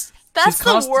worst. That's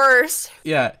the worst.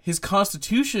 Yeah, his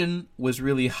constitution was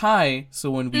really high,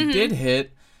 so when we did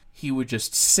hit, he would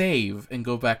just save and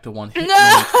go back to 1 hit. No!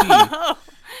 HP.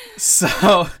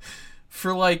 So,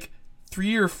 for like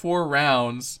 3 or 4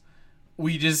 rounds,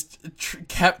 we just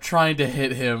kept trying to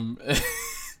hit him.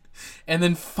 And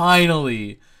then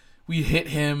finally, we hit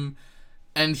him,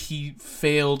 and he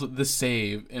failed the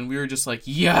save. And we were just like,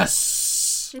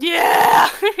 yes! Yeah!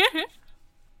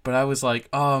 But I was like,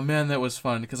 oh man, that was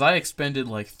fun. Because I expended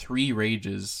like 3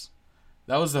 rages.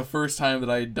 That was the first time that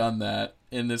I had done that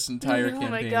in this entire campaign.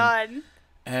 Oh my god.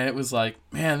 And it was like,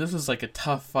 man, this was like a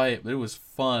tough fight, but it was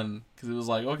fun. Because it was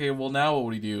like, okay, well, now what do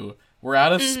we do? We're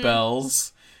out of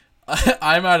spells.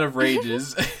 I'm out of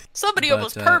rages. Somebody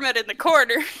almost permit in the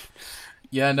corner.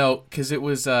 Yeah, no, because it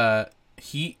was,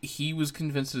 he was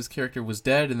convinced that his character was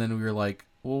dead, and then we were like,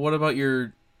 well, what about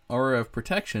your aura of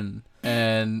protection?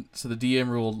 And so the DM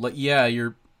ruled, like, yeah,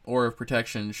 your aura of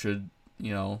protection should,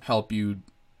 help you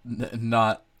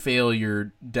not fail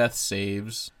your death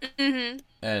saves. Mm-hmm.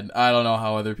 And I don't know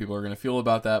how other people are going to feel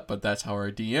about that, but that's how our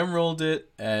DM ruled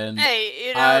it, and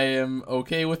hey, I am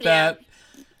okay with that.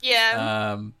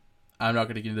 Yeah. I'm not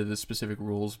going to get into the specific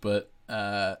rules, but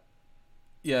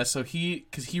yeah, so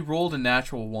because he rolled a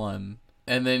natural 1,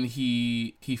 and then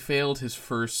he failed his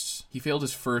first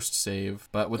save,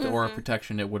 but with the aura of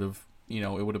protection, it would have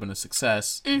been a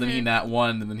success. Then he nat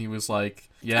 1, and then he was like,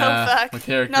 yeah, my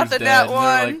character's dead. And they're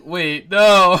like, wait,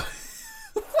 no.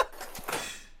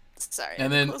 Sorry.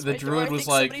 And then the druid was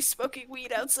like, somebody's smoking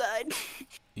weed outside.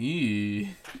 Eee.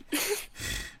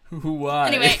 Why?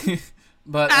 Anyway,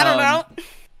 but I don't know.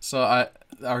 So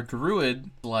our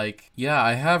druid, like, yeah,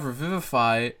 I have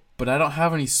Revivify, but I don't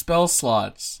have any spell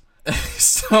slots.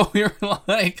 So we were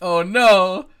like, oh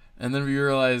no. And then we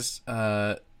realized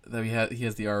that he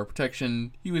has the aura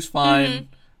protection. He was fine.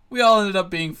 We all ended up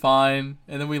being fine,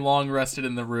 and then we long rested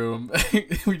in the room.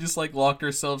 We just like locked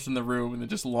ourselves in the room and then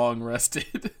just long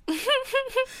rested.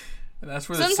 And that's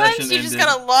where the session ended. Sometimes you just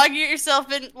gotta lock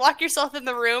yourself in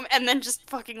the room, and then just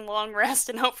fucking long rest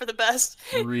and hope for the best.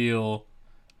 Real.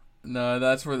 No,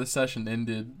 that's where the session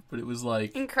ended. But it was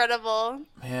like incredible.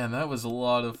 Man, that was a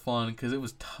lot of fun because it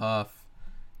was tough.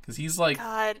 Because he's like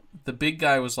the big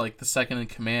guy was like the second in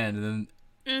command, and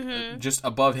then just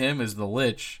above him is the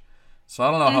Lich. So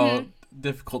I don't know how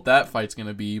difficult that fight's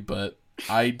gonna be, but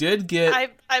I did get.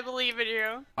 I believe in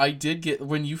you. I did get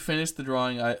when you finished the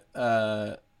drawing.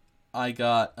 I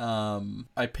got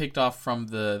I picked off from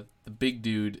the big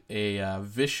dude a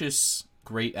vicious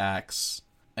great axe,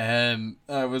 and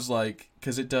I was like,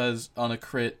 because it does on a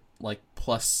crit like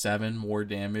 +7 more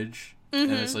damage,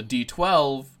 and it's a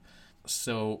D12.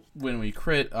 So when we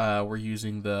crit, we're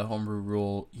using the homebrew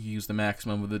rule. You use the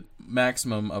maximum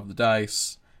of the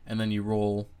dice, and then you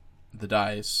roll the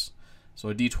dice. So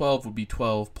a D12 would be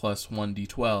 12 plus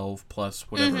 1d12 plus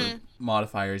whatever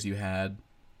modifiers you had.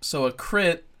 So a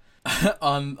crit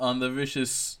on the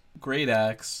vicious great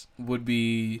axe would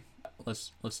be,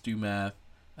 let's do math.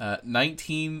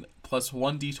 19 plus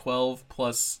 1d12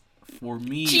 plus, for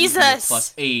me, Jesus,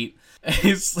 plus 8.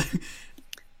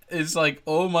 It's like,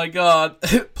 oh my god.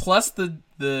 Plus the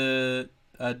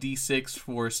d6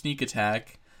 for sneak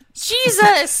attack.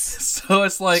 Jesus! So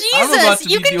it's like, Jesus, I'm about to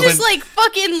you be can doing... just like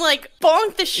fucking like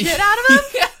bonk the shit out of him?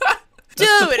 Yeah,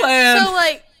 dude, so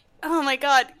like, oh my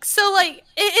god. So like,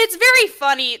 it's very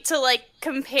funny to like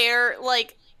compare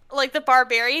like the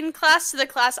barbarian class to the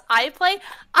class I play.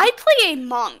 I play a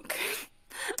monk.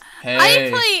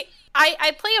 Hey.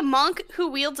 I play a monk who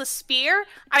wields a spear.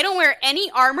 I don't wear any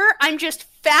armor. I'm just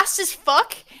fast as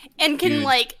fuck and can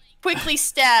like quickly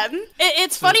stab.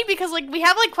 It's funny because like we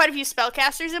have like quite a few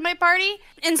spellcasters in my party,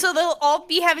 and so they'll all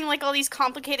be having like all these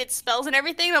complicated spells and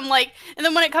everything. And I'm like, and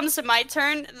then when it comes to my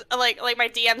turn, like my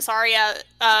DM, Saria,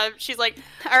 she's like,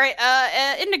 all right,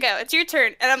 Indigo, it's your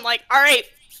turn, and I'm like, all right,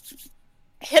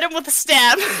 hit him with a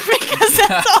stab because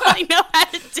that's all I know how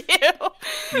to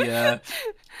do. Yeah.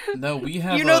 No, we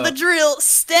have. You know the drill.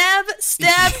 Stab,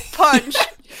 punch.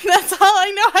 That's all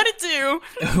I know how to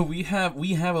do. We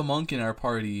have a monk in our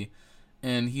party,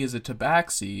 and he is a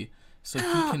tabaxi, so he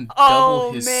can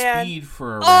double his speed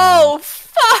for a round. Oh,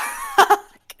 fuck!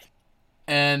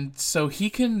 And so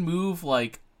he can move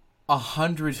like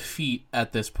 100 feet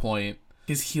at this point,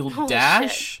 because he'll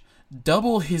dash,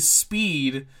 double his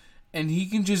speed, and he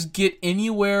can just get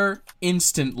anywhere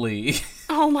instantly.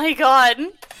 Oh my god.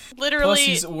 Literally.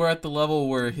 Plus, we're at the level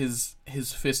where his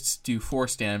fists do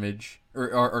force damage,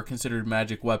 or are considered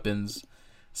magic weapons.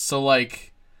 So,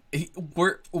 like,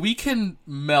 we can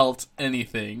melt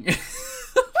anything.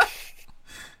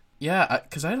 Yeah,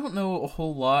 because I don't know a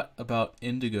whole lot about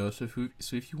Indigo, so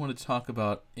if you want to talk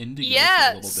about Indigo for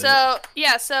a little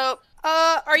bit. So,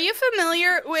 are you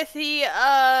familiar with the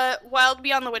Wild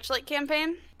Beyond the Witchlight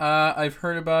campaign? I've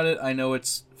heard about it. I know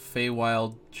it's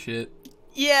Feywild shit.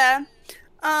 Yeah.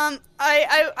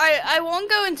 I won't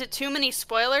go into too many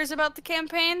spoilers about the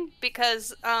campaign,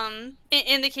 because,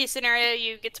 in the case scenario,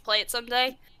 you get to play it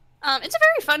someday. It's a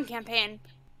very fun campaign.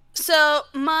 So,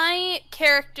 my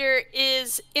character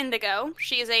is Indigo.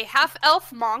 She is a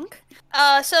half-elf monk.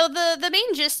 So the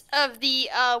main gist of the,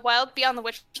 Wild Beyond the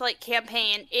Witchlight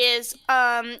campaign is,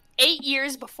 8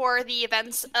 years before the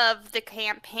events of the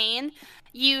campaign,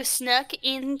 you snuck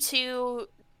into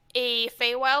a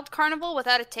Feywild carnival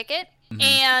without a ticket, Mm-hmm.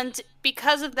 and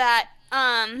because of that,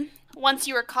 once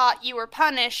you were caught, you were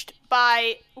punished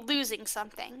by losing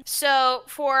something. So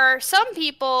for some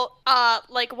people,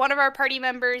 like one of our party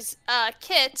members,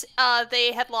 Kit,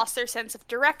 they had lost their sense of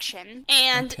direction,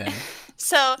 and Okay.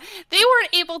 so they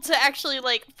weren't able to actually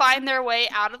like find their way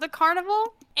out of the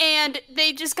carnival. And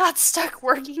they just got stuck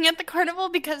working at the carnival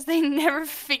because they never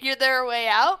figured their way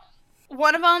out.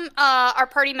 One of them, our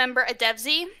party member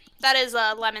Adevzi, that is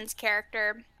Lemon's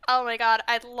character. Oh my god,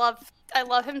 I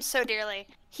love him so dearly.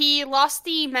 He lost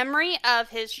the memory of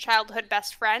his childhood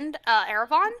best friend,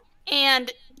 Eravon,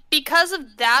 and because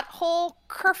of that whole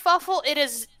kerfuffle, it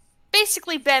has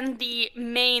basically been the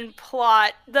main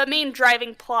plot, the main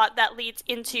driving plot that leads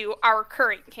into our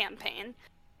current campaign.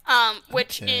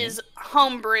 Which Okay. is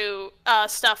homebrew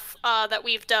stuff that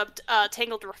we've dubbed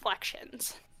Tangled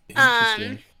Reflections. Um,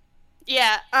 Interesting.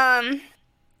 yeah.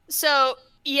 So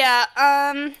yeah.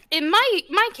 In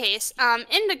my case,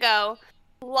 Indigo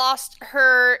lost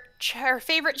her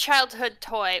favorite childhood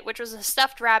toy, which was a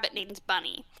stuffed rabbit named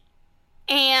Bunny,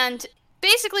 and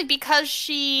basically because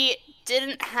she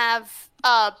didn't have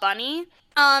Bunny,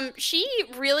 she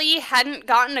really hadn't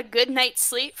gotten a good night's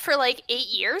sleep for like 8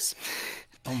 years.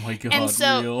 Oh my And god,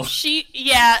 so real.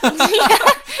 yeah, yeah,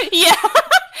 yeah.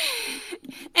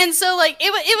 And so like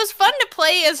it was fun to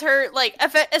play as her, like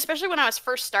especially when I was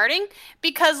first starting,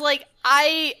 because like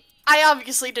I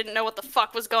obviously didn't know what the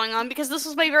fuck was going on because this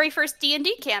was my very first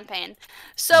D&D campaign.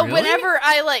 So Really? whenever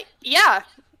I like yeah,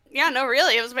 no,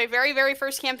 really, it was my very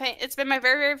first campaign. It's been my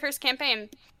very first campaign.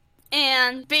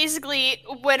 And basically,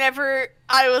 whenever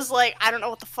I was like, I don't know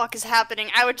what the fuck is happening,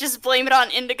 I would just blame it on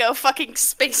Indigo fucking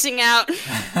spacing out.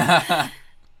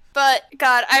 But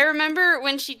God, I remember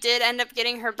when she did end up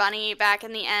getting her bunny back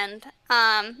in the end.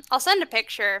 I'll send a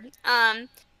picture.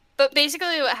 But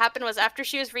basically what happened was after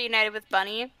she was reunited with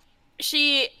Bunny,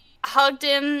 she hugged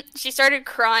him, she started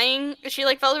crying. She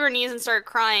like fell to her knees and started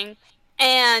crying.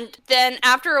 And then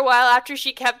after a while, after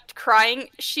she kept crying,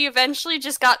 she eventually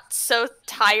just got so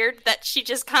tired that she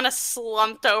just kind of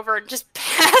slumped over and just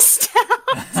passed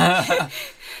out. Did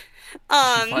she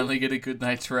um, finally get a good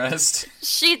night's rest?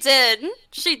 she did.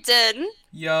 She did. And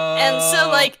so Yo.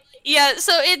 like yeah,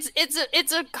 so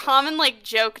it's a common like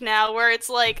joke now where it's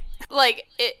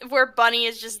where Bunny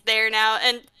is just there now,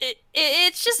 and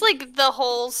it's just like the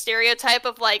whole stereotype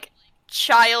of like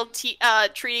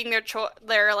treating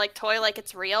their like toy like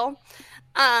it's real,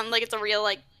 like it's a real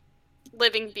like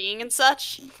living being and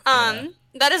such. Yeah.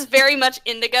 That is very much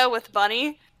Indigo with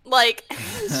Bunny. Like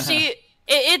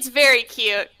it's very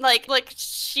cute.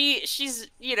 She's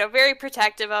very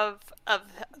protective of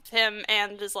him,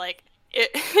 and is like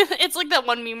it's like that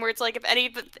one meme where it's like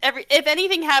if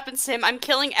anything happens to him, I'm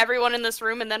killing everyone in this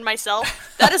room and then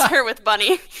myself. That is her with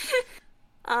Bunny.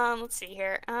 Let's see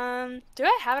here. Do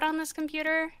I have it on this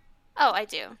computer? Oh, I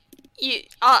do.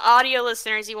 Audio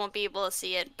listeners, you won't be able to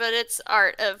see it, but it's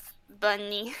art of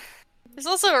Bunny. There's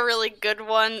also a really good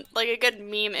one, like a good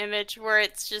meme image where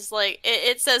it's just like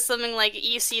it says something like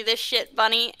 "You see this shit,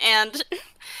 Bunny," and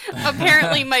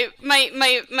apparently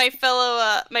my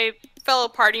fellow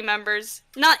party members,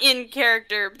 not in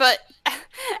character, but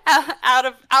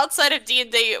outside of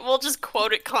D&D, will just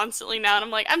quote it constantly now, and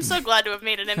I'm like, I'm so glad to have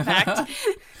made an impact.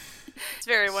 It's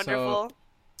very wonderful.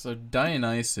 So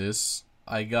Dionysus,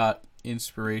 I got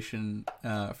inspiration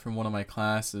from one of my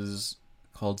classes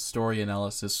called Story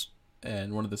Analysis,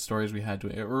 and one of the stories we had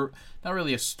to, or not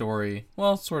really a story,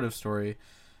 well, sort of story,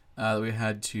 that we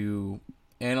had to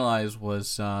analyze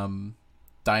was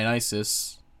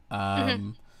Dionysus,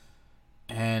 and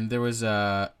there was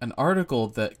an article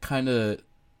that kind of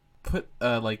put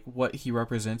like what he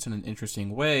represents in an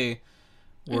interesting way,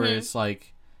 where it's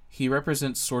like he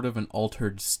represents sort of an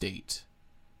altered state.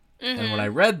 And when I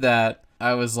read that,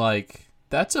 I was like,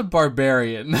 that's a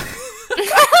barbarian.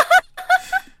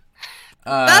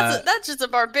 That's just a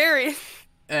barbarian.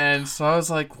 And so I was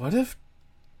like, what if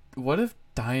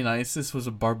Dionysus was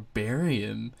a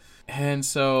barbarian? And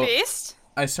so Based?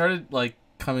 I started like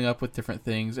coming up with different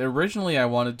things. Originally I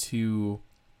wanted to,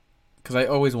 because I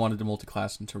always wanted to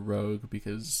multi-class into Rogue,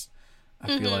 because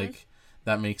I feel like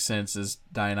that makes sense as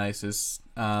Dionysus.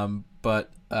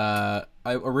 But I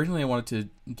wanted to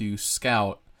do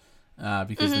Scout,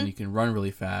 because then you can run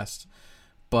really fast.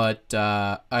 But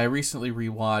I recently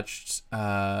rewatched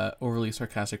Overly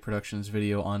Sarcastic Productions'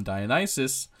 video on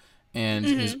Dionysus and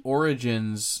his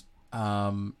origins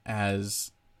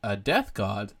as a death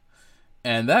god.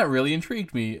 And that really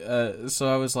intrigued me.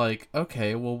 So I was like,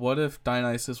 okay, well, what if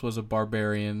Dionysus was a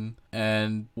barbarian?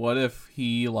 And what if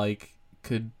he, like,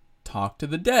 could talk to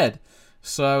the dead.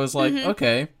 So I was like,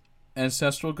 okay,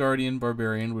 ancestral guardian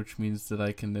barbarian, which means that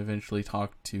I can eventually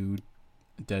talk to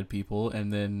dead people,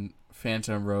 and then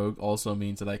phantom rogue also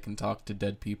means that I can talk to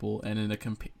dead people, and in a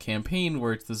campaign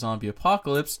where it's the zombie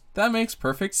apocalypse, that makes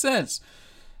perfect sense.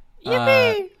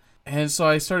 Yippee! And so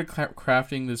I started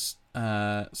crafting this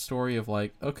story of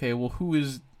like, okay, well, who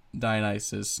is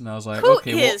Dionysus? And I was like, Who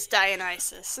okay, is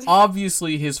Dionysus?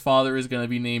 Obviously his father is going to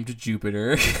be named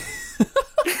Jupiter.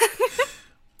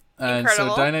 And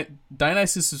Incredible. so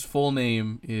Dionysus's full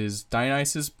name is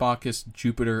Dionysus Bacchus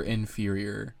Jupiter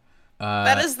Inferior.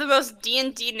 That is the most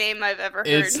D&D name I've ever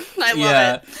heard. I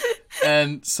love it.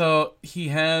 And so he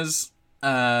has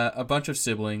a bunch of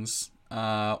siblings,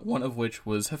 one of which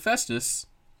was Hephaestus.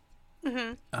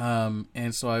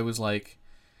 And so I was like,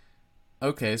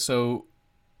 okay, so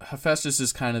Hephaestus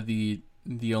is kind of the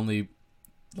only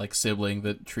like sibling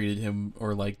that treated him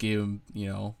or like gave him, you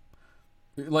know,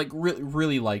 like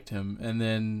really liked him. And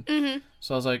then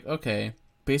so I was like, okay,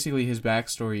 basically his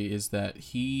backstory is that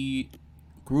he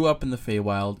grew up in the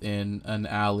Feywild in an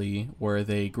alley where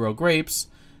they grow grapes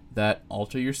that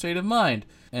alter your state of mind,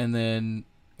 and then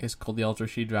it's called the Alter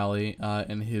Shade Valley,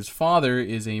 and his father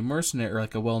is a mercenary, or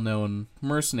like a well-known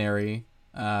mercenary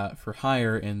for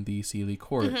hire in the Sealy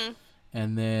court.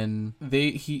 And then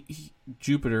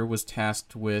Jupiter was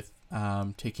tasked with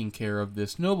taking care of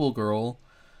this noble girl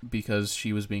because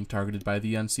she was being targeted by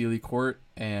the Unseelie court,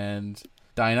 and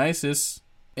Dionysus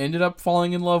ended up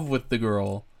falling in love with the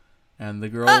girl, and the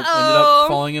girl ended up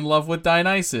falling in love with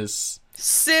Dionysus.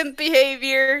 Simp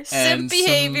behavior.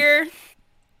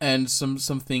 And some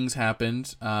things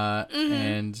happened,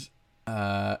 and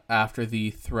after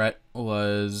the threat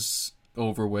was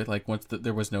over with, like once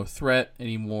there was no threat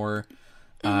anymore,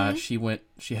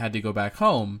 she had to go back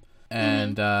home,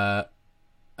 and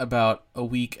about a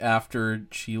week after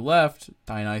she left,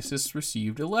 Dionysus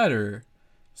received a letter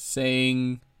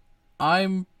saying,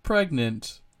 "I'm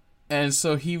pregnant." And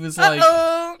so he was like,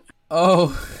 "Oh,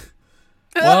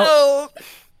 well,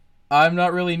 I'm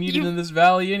not really needed in this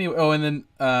valley anyway." Oh, and then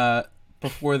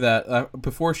before that,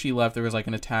 before she left, there was like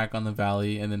an attack on the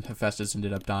valley, and then Hephaestus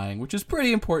ended up dying, which is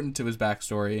pretty important to his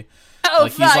backstory.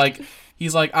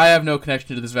 He's like, I have no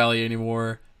connection to this valley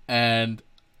anymore, and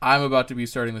I'm about to be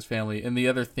starting this family. And the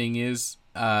other thing is,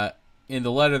 in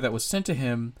the letter that was sent to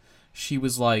him, she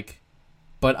was like,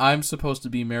 "But I'm supposed to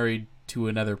be married to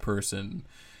another person."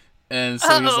 And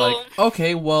so he's like,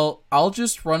 okay, well, I'll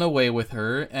just run away with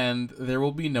her, and there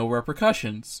will be no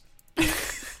repercussions.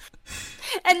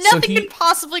 And nothing can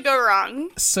possibly go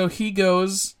wrong. So he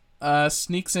goes,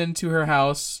 sneaks into her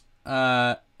house,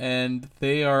 and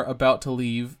they are about to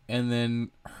leave, and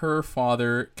then her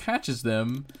father catches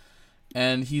them,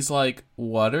 and he's like,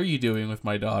 "What are you doing with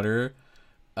my daughter?"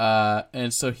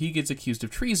 And so he gets accused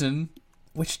of treason,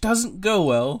 which doesn't go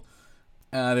well.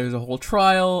 There's a whole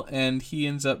trial, and he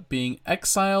ends up being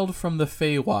exiled from the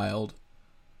Feywild.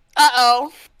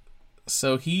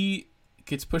 So he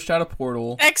gets pushed out a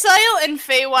portal. Exile and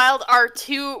Feywild are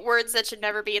two words that should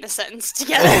never be in a sentence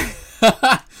together.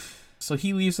 So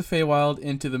he leaves the Feywild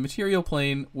into the material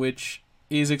plane, which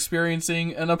is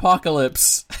experiencing an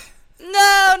apocalypse.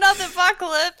 No, not the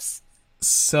apocalypse.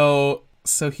 So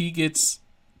he gets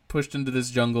pushed into this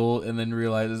jungle and then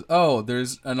realizes, oh,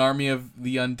 there's an army of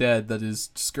the undead that is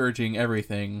scourging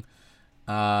everything.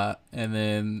 And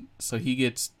then, so he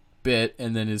gets bit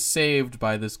and then is saved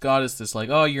by this goddess that's like,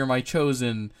 "Oh, you're my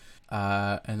chosen."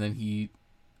 And then he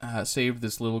saved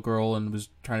this little girl and was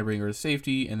trying to bring her to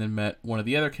safety, and then met one of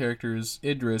the other characters,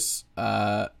 Idris,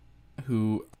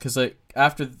 who, because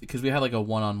we had like a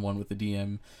one-on-one with the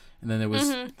DM, and then there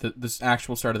was this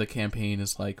actual start of the campaign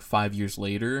is like 5 years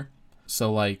later.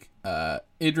 So, like,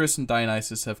 Idris and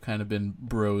Dionysus have kind of been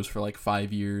bros for, like,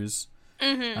 5 years.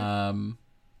 And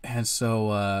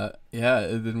so,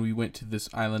 then we went to this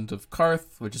island of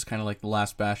Karth, which is kind of like the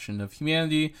last bastion of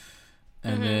humanity.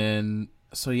 And then,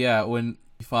 so yeah, when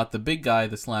we fought the big guy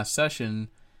this last session,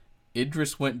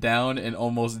 Idris went down and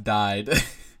almost died.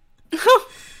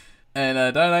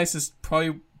 And Dionysus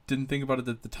probably didn't think about it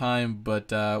at the time,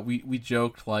 but we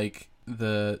joked, like,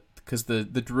 because the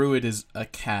druid is a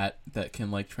cat that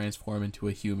can like transform into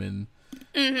a human.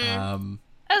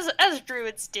 As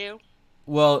druids do.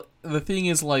 Well, the thing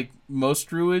is, like, most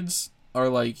druids are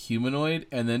like humanoid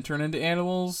and then turn into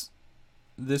animals.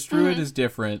 This druid is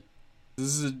different. This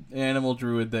is an animal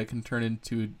druid that can turn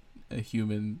into a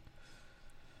human.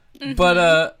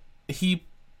 But he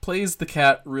plays the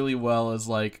cat really well as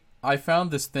like, "I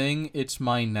found this thing, it's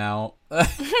mine now."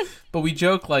 But we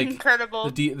joke, like, incredible.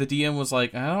 The DM was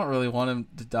like, "I don't really want him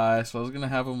to die, so I was gonna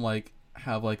have him like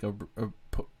have like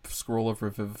scroll of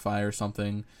Revivify or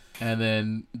something. And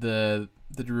then the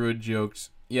druid joked,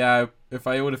 yeah, if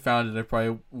I would have found it, I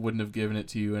probably wouldn't have given it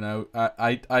to you. And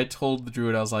I told the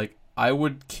druid, I was like, I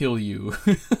would kill you.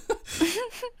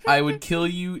 I would kill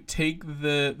you, take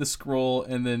the scroll,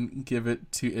 and then give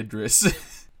it to Idris.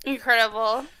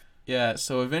 Incredible. Yeah,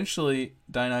 so eventually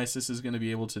Dionysus is going to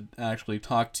be able to actually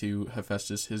talk to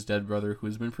Hephaestus, his dead brother, who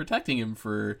has been protecting him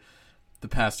for the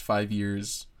past 5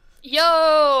 years.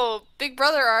 Yo, Big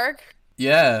Brother arc.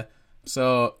 Yeah,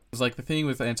 so it's like the thing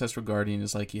with Ancestral Guardian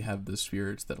is like you have the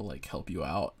spirits that'll like help you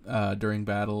out during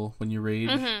battle when you raid.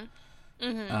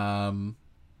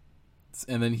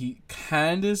 And then he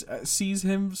kind of sees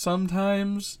him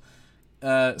sometimes.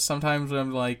 Sometimes when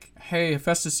I'm like, hey,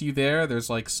 Hephaestus, you there? There's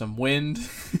like some wind.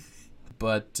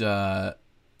 But so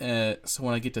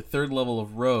when I get to 3rd level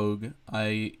of Rogue,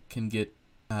 I can get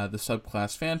the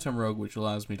subclass Phantom Rogue, which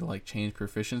allows me to like change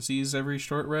proficiencies every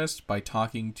short rest by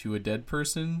talking to a dead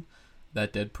person.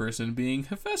 That dead person being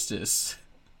Hephaestus.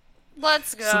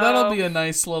 Let's go. So that'll be a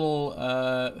nice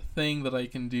little thing that I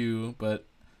can do, but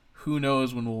who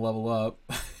knows when we'll level up.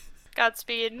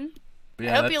 Godspeed.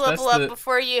 Yeah, I hope you level up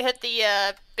before you hit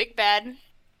the big bad.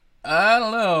 I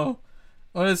don't know.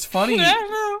 Well, it's funny.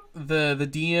 The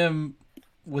DM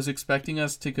was expecting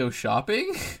us to go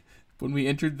shopping when we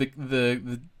entered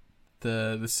the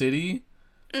city.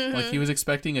 Mm-hmm. Like he was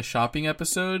expecting a shopping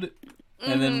episode,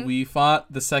 and then we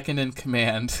fought the second in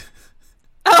command.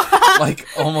 Like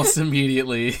almost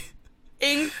immediately.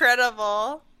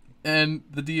 Incredible. And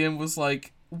the DM was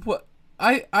like, "What?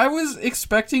 I was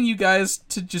expecting you guys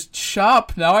to just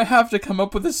shop. Now I have to come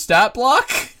up with a stat block?"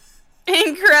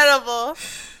 Incredible.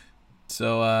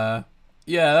 So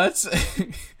yeah,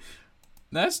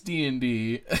 that's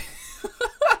D&D.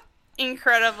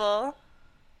 Incredible.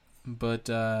 But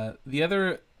the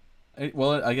other,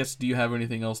 well, I guess, do you have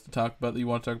anything else to talk about that you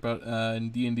want to talk about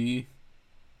in D&D?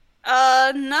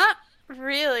 Not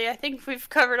really. I think we've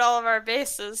covered all of our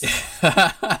bases.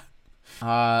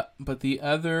 But the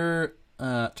other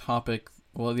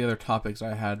the other topics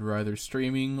I had were either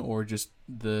streaming or just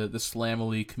the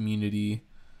Slamily community,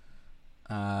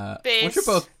 which are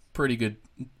both pretty good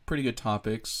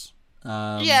topics.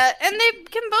 Yeah, and they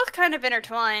can both kind of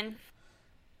intertwine.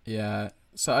 Yeah,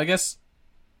 so I guess,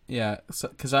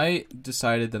 because I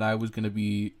decided that I was going to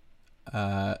be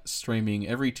streaming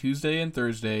every Tuesday and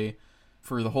Thursday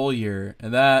for the whole year,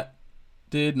 and that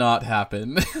did not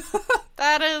happen.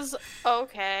 That is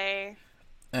okay.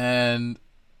 And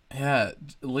yeah,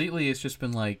 lately it's just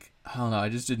been like, I don't know, I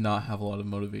just did not have a lot of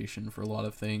motivation for a lot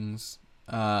of things.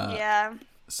 Yeah.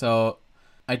 So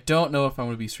I don't know if I'm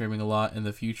going to be streaming a lot in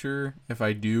the future. If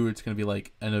I do, it's going to be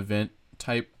like an event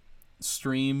type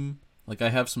stream. Like I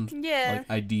have some like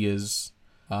ideas,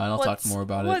 and I'll talk more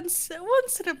about it. Once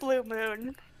in a blue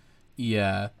moon.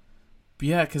 Yeah. But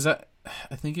yeah, because I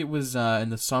think it was in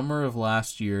the summer of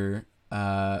last year,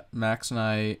 Max and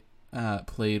I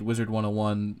played Wizard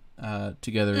 101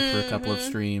 together for a couple of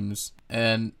streams,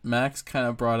 and Max kind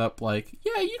of brought up like,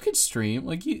 yeah, you could stream,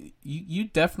 like you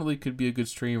definitely could be a good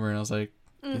streamer, and I was like,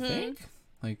 you think?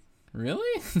 Like,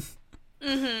 really?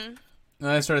 And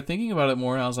I started thinking about it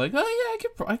more, and I was like, oh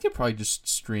yeah, I could probably just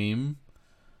stream.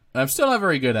 And I'm still not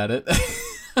very good at it.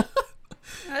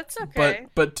 That's okay.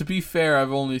 But to be fair,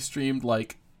 I've only streamed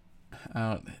like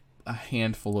a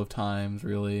handful of times,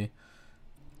 really.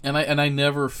 And I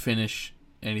never finish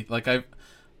anything. Like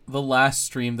the last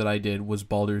stream that I did was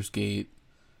Baldur's Gate,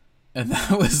 and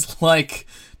that was like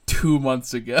 2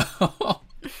 months ago.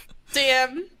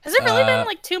 Damn. Has it really been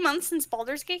like 2 months since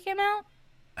Baldur's Gate came out?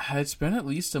 It's been at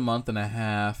least a month and a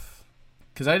half.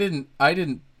 Because I didn't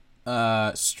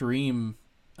stream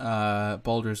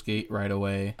Baldur's Gate right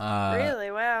away.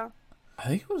 Really? Wow. I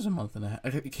think it was a month and a half.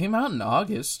 It came out in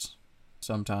August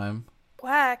sometime.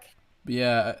 Whack. But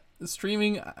yeah,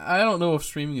 streaming, I don't know if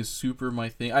streaming is super my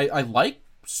thing. I like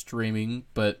streaming,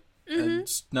 but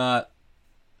it's not,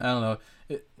 I don't know.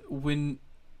 When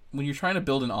you're trying to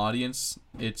build an audience,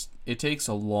 it takes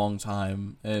a long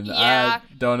time, and I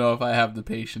don't know if I have the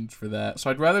patience for that. So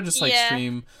I'd rather just like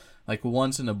stream like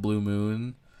once in a blue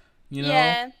moon, you know?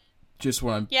 Yeah. Just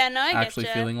when I'm actually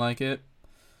feeling like it.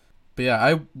 But yeah,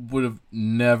 I would have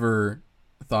never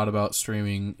thought about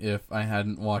streaming if I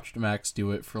hadn't watched Max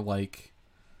do it for like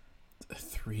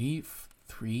 3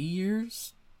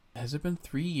 years. Has it been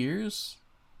 3 years?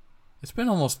 It's been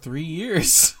almost 3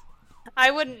 years.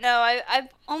 I wouldn't know. I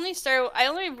only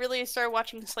really started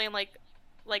watching Slam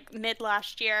like mid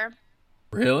last year.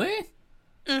 Really?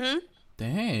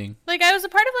 Dang. Like I was a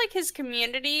part of like his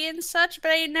community and such,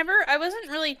 but I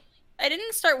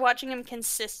didn't start watching him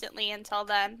consistently until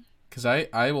then. because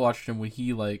I watched him when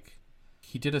he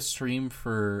did a stream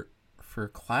for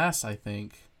class, I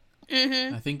think.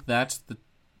 Mm-hmm. I think that's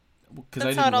because I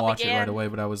That's how didn't it all watch it began. right away,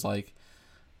 but I was like,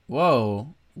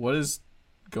 whoa, what is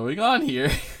going on here?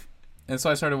 And so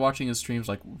I started watching his streams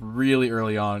like really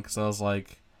early on because I was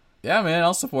like, yeah, man,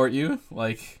 I'll support you.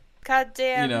 Like, God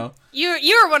damn. you know,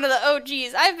 you're one of the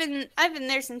OGs. I've been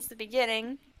there since the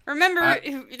beginning. Remember,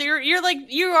 you're like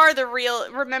you are the real.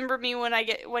 Remember me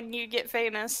when you get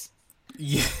famous.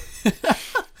 yeah.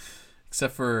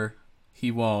 Except for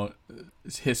he won't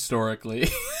historically.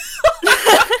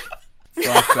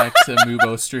 Flashback to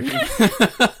Mubo stream.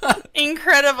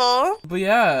 Incredible. But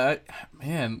yeah,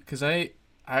 man, because I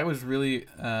was really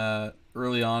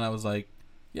early on. I was like,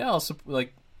 yeah, I'll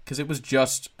like, because it was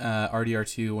just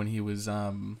RDR2 when he was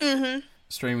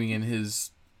streaming in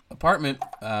his apartment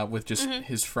with just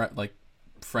his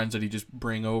friends that he just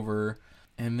bring over,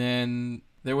 and then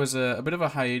there was a bit of a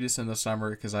hiatus in the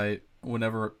summer because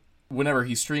whenever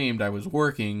he streamed, I was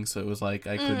working, so it was like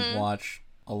I couldn't watch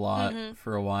a lot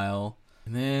for a while.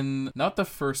 And then, not the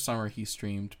first summer he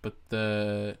streamed, but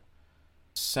the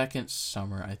second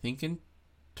summer, I think in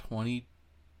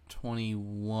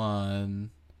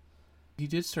 2021, he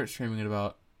did start streaming at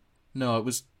about... No, it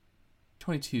was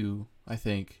 22, I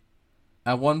think.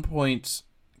 At one point,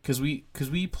 because we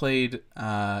played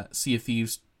Sea of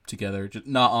Thieves together, just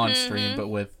not on stream, but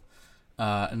with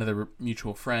another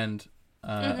mutual friend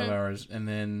of ours. And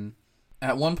then,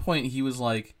 at one point, he was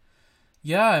like,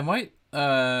 yeah, I might...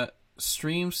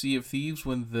 stream Sea of Thieves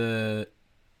when the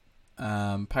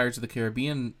Pirates of the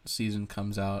Caribbean season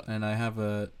comes out, and I have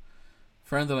a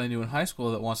friend that I knew in high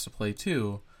school that wants to play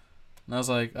too. And I was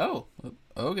like, oh,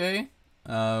 okay,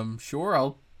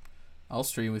 sure, I'll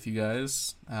stream with you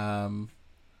guys. And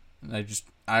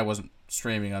I wasn't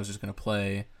streaming, I was just gonna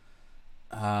play.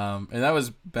 And that was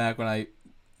back when I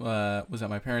was at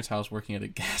my parents' house working at a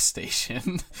gas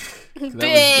station.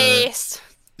 Based.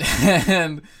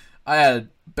 And I had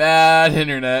bad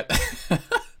internet.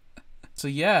 So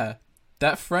yeah,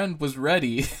 that friend was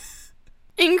ready.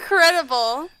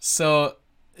 Incredible. So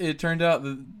it turned out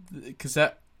because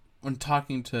when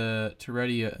talking to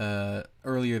Reddy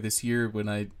earlier this year, when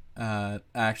I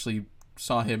actually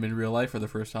saw him in real life for the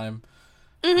first time,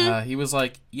 he was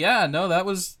like, yeah, no, that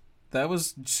was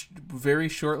very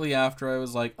shortly after I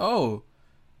was like, oh,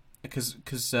 because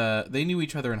they knew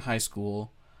each other in high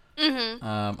school.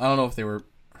 I don't know if they were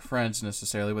friends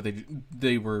necessarily, but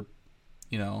they were,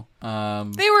 you know,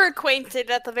 they were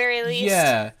acquainted at the very least.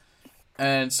 Yeah.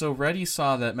 And so Reddy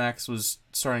saw that Max was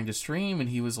starting to stream, and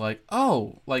he was like,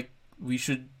 oh, like, we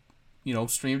should, you know,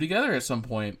 stream together at some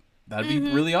point. That'd be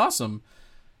really awesome.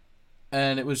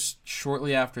 And it was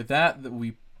shortly after that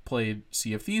we played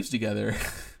Sea of Thieves together.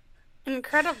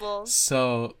 Incredible.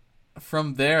 So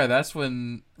from there, that's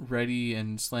when Reddy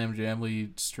and Slam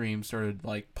Jamly streams started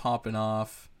like popping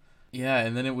off. Yeah,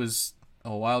 and then it was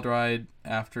a wild ride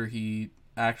after he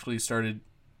actually started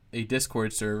a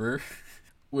Discord server,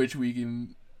 which we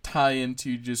can tie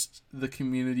into just the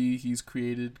community he's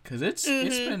created, because it's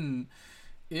been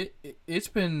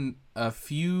a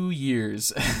few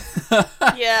years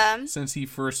yeah, since he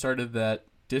first started that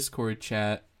Discord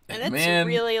chat, and it's man,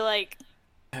 really like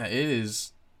it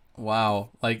is,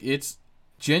 wow, like it's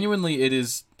genuinely, it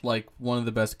is like one of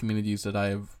the best communities that I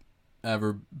have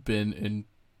ever been in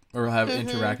or have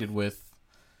interacted with.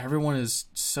 Everyone is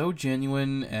so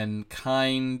genuine and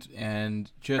kind,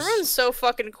 and just everyone's so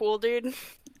fucking cool, dude.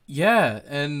 Yeah,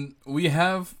 and we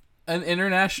have an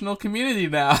international community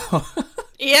now.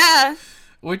 Yeah,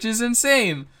 which is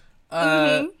insane.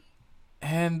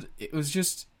 And it was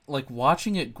just like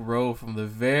watching it grow from the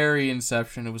very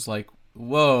inception. It was like,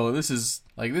 whoa, this is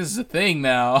a thing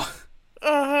now.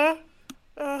 And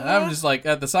I'm just like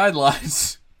at the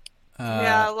sidelines.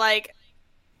 Yeah, like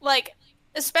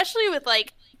especially with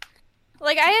like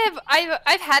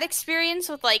I've had experience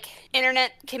with like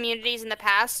internet communities in the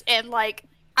past, and like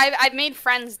I've made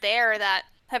friends there that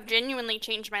have genuinely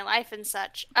changed my life and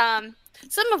such.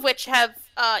 Some of which have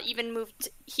even moved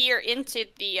here into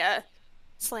the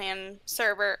Slam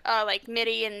server, like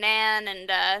Mitty and Nan,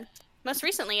 and most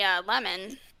recently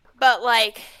Lemon. But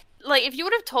like if you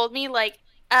would have told me like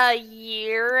a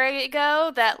year ago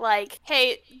that like,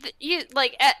 hey, you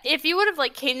like if you would have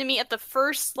like came to me at the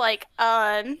first like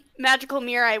Magical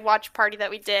Mirai watch party that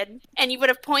we did, and you would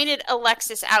have pointed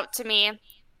Alexis out to me,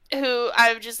 who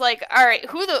I was just like, all right,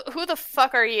 who the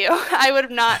fuck are you? I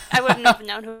wouldn't have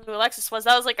known who Alexis was.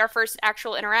 That was like our first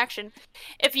actual interaction.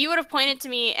 If you would have pointed to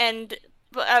me and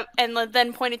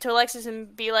then pointed to Alexis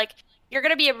and be like, you're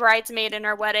gonna be a bridesmaid in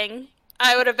our wedding,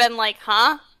 I would have been like,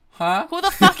 huh? Who the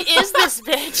fuck is this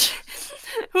bitch?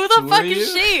 Who the Who fuck are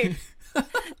is you? she?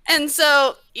 And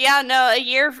so, yeah, no, a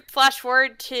year flash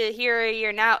forward to here a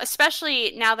year now,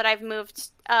 especially now that I've moved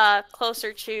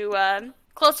closer to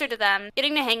them,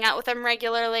 getting to hang out with them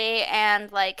regularly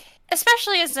and like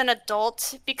especially as an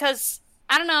adult because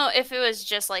I don't know if it was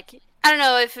just like I don't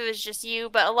know if it was just you,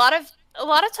 but a lot of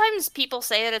times people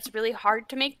say that it's really hard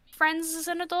to make friends as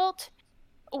an adult,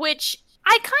 which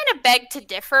I kind of beg to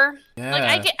differ.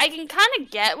 Like Yeah. I can kind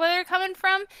of get where they're coming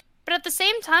from, but at the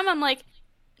same time I'm like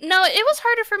no, it was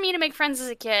harder for me to make friends as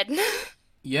a kid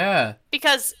Yeah.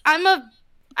 because I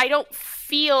don't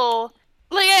feel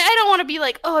like I don't want to be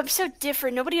like, "Oh, I'm so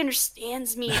different. Nobody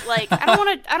understands me." Like, I don't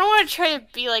want to try to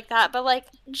be like that, but like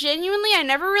genuinely I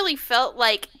never really felt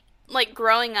like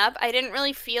growing up, I didn't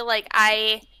really feel like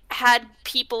I had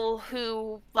people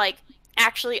who like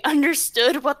actually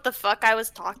understood what the fuck I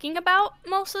was talking about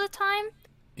most of the time.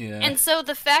 Yeah. And so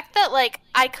the fact that like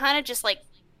I kind of just like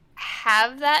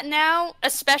have that now,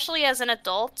 especially as an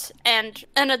adult and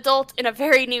an adult in a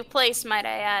very new place, might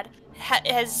I add,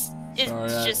 has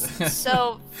Sorry. it's just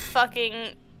so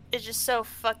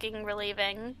fucking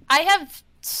relieving. I have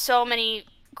so many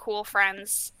cool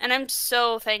friends, and I'm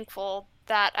so thankful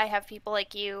that I have people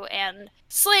like you and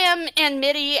Slam and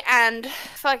Mitty and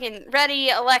fucking Reddy,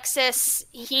 Alexis,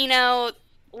 Hino,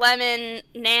 Lemon,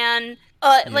 Nan,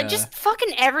 like Yeah. just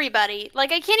fucking everybody.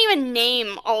 Like I can't even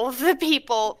name all of the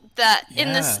people that Yeah.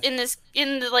 in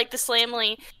the like the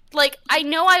Slamly. Like I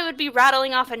know I would be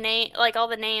rattling off a name like all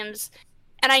the names,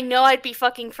 and I know I'd be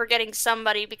fucking forgetting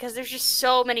somebody because there's just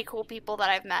so many cool people that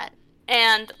I've met.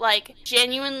 And like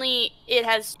genuinely it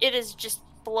has just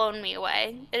blown me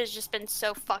away. It has just been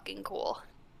so fucking cool.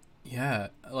 Yeah.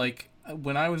 Like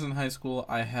when I was in high school,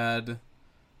 I had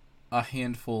a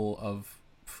handful of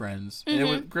friends. And it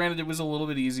was Mhm. granted it was a little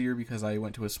bit easier because I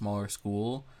went to a smaller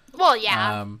school. Well,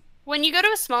 yeah. Um When you go to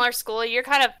a smaller school, you're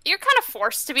kind of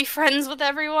forced to be friends with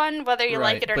everyone, whether you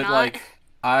like right, it or but not. like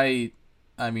I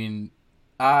I mean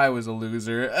I was a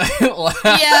loser.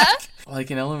 Yeah. Like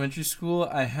in elementary school,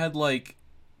 I had like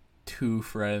two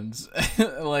friends.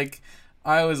 Like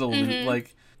I was a Mhm.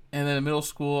 like and then in middle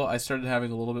school I started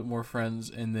having a little bit more friends,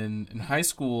 and then in high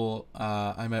school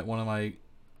I met one of my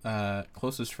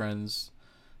closest friends.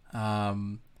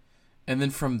 And then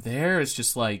from there it's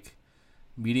just like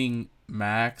meeting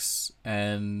Max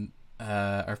and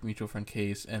our mutual friend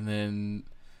Case, and then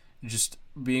just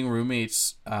being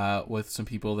roommates with some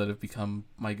people that have become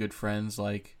my good friends.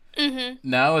 Like Mhm.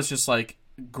 now it's just like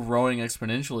growing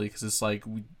exponentially because it's like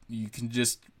you can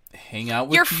just hang out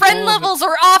with Your friend people levels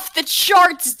are off the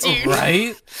charts, dude.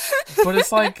 right, but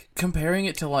it's like comparing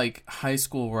it to like high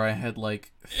school where I had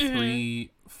like Mhm.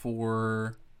 3,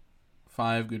 4,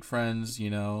 5 good friends, you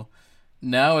know.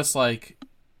 Now it's like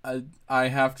I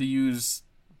have to use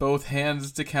both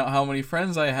hands to count how many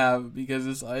friends I have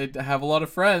because I have a lot of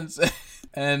friends.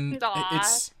 And Aw.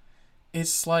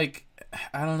 it's like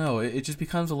I don't know. It just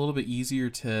becomes a little bit easier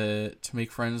to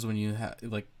make friends when you have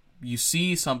like you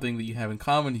see something that you have in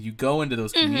common. You go into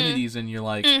those Mhm. communities and you're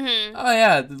like, Mhm. oh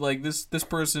yeah, like this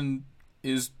person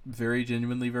is very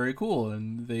genuinely very cool,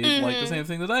 and they like the Mhm. same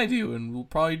thing that I do, and we'll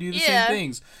probably do the same Yeah.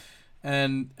 things,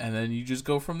 and then you just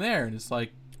go from there, and it's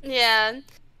like Yeah. you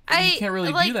I can't really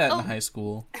do like that in high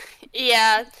school.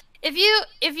 yeah. If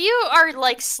you are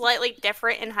like slightly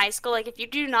different in high school, like if you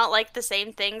do not like the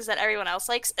same things that everyone else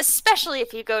likes, especially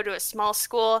if you go to a small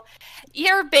school,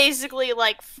 you're basically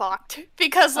like fucked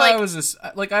because I like was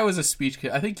I was a speech kid.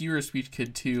 I think you were a speech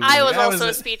kid too, but I like was I was also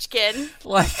a speech kid.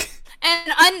 like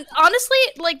And honestly,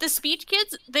 like the speech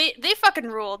kids, they fucking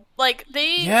ruled. Like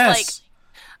they yes,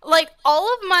 like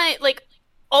all of my like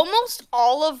almost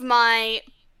all of my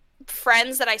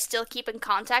friends that I still keep in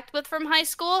contact with from high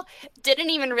school didn't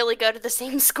even really go to the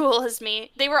same school as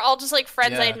me. They were all just like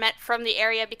friends I yeah. had met from the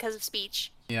area because of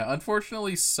speech. Yeah,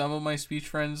 unfortunately, some of my speech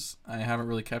friends I haven't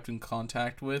really kept in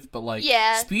contact with, but like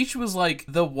Yeah. speech was like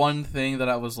the one thing that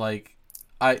I was like,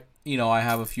 I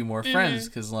have a few more friends Mhm.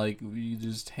 because like we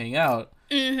just hang out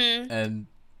Mhm. and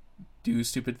do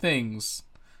stupid things.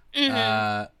 Mhm.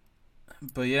 Uh,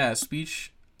 but yeah,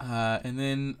 speech. And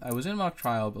then I was in mock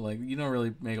trial, but like you don't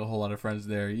really make a whole lot of friends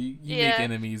there. You make Yeah.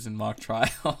 enemies in mock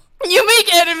trial. You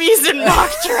make enemies in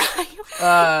mock trial.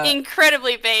 uh,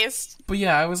 Incredibly based. but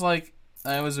yeah, I was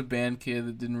a band kid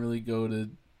that didn't really go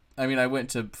to. I mean, I went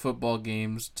to football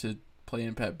games to play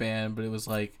in pep band, but it was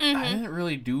like I Mhm. didn't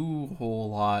really do a whole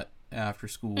lot after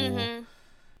school. Mhm.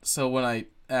 So when I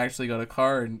actually got a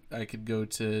car and I could go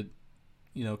to,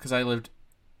 because I lived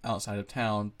outside of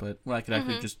town, but when I could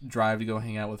actually Mhm. just drive to go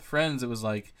hang out with friends, it was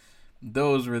like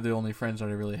those were the only friends that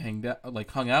I really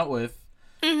hung out with,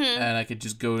 Mhm. and I could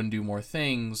just go and do more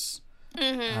things.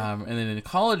 And then in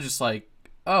college, it's like,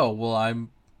 oh, well, I'm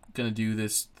going to do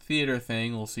this theater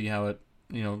thing. We'll see how it,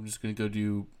 I'm just going to go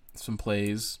do some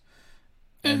plays.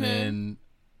 And then,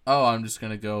 oh, I'm just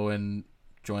going to go and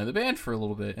join the band for a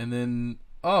little bit. And then,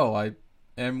 oh, I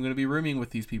am going to be rooming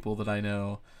with these people that I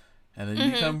know. And then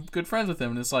you become good friends with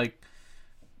them. And it's like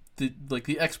the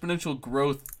exponential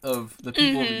growth of the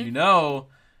people that you know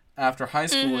after high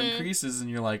school increases. And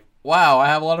you're like, wow, I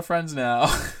have a lot of friends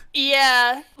now.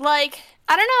 Yeah, like,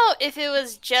 I don't know if it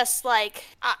was just, like,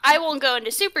 I won't go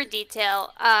into super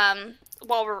detail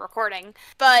while we're recording,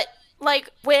 but, like,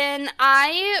 when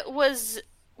I was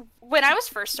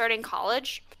first starting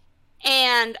college,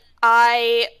 and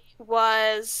I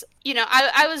was,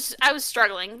 I was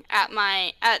struggling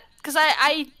because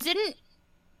I didn't,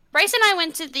 Bryce and I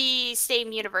went to the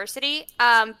same university,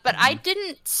 but I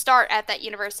didn't start at that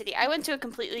university. I went to a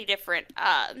completely different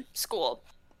school.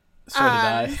 So did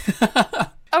I.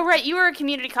 Oh, right. You were a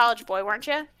community college boy, weren't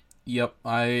you? Yep.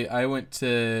 I went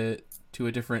to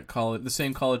a different college, the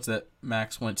same college that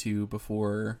Max went to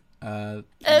before the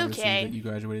university that you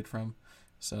graduated from.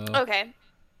 So. Okay.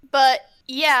 But,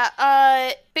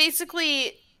 yeah,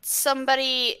 basically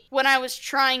when I was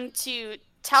trying to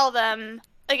tell them,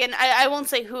 again, I won't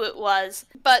say who it was,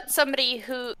 but somebody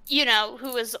who,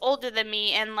 who was older than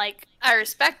me and, like, I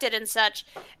respected and such,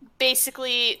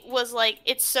 basically was like,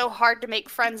 it's so hard to make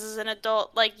friends as an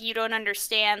adult, like, you don't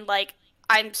understand, like,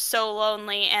 I'm so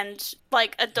lonely, and,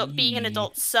 like, being an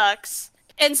adult sucks.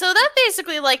 And so that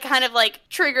basically, like, kind of, like,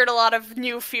 triggered a lot of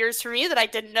new fears for me that I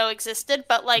didn't know existed,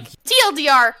 but, like,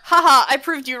 TLDR, haha, I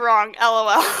proved you wrong,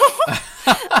 LOL.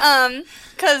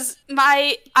 Because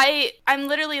I'm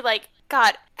literally, like,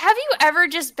 God, have you ever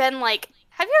just been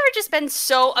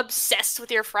so obsessed with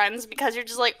your friends because you're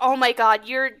just like, oh my God,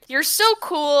 you're so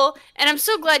cool, and I'm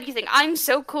so glad you think I'm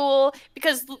so cool,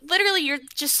 because literally you're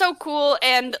just so cool,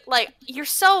 and, like, you're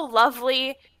so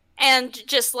lovely, and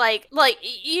just, like,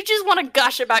 you just want to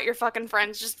gush about your fucking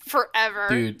friends just forever.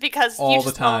 Dude, because all you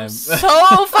just the time. Love them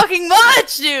so fucking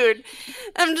much, dude.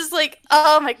 I'm just like,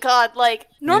 oh my God, like,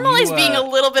 normalize being a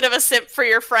little bit of a simp for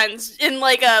your friends in,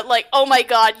 like, a, like, oh my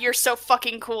God, you're so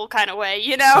fucking cool kind of way,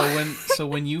 you know? So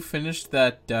when you finished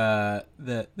that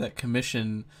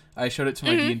commission, I showed it to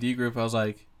my D&D group. I was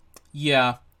like,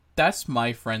 yeah, that's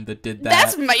my friend that did that.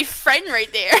 That's my friend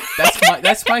right there.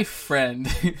 That's my friend.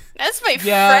 That's my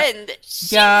friend.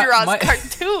 She draws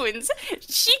cartoons.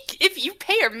 If you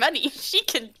pay her money, she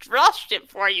can draw shit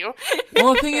for you.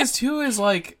 Well, the thing is, too, is,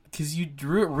 like, because you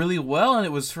drew it really well, and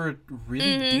it was for a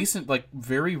really decent, like,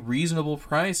 very reasonable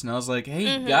price. And I was like,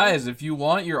 hey, guys, if you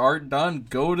want your art done,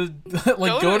 go to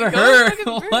her.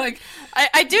 Like,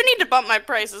 I do need to bump my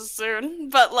prices soon,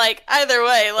 but, like, either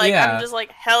way, like, yeah. I'm just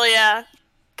like, hell yeah.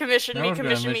 Commission me. I was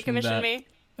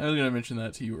gonna mention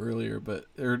that to you later, but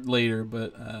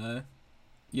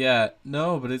yeah,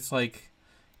 no, but it's like,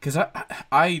 because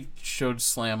I showed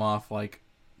Slam off, like,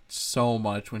 so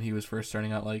much when he was first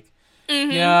starting out, like,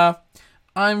 yeah,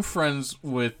 I'm friends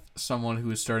with someone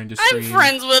who is starting to stream. I'm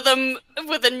friends with him,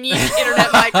 with a niche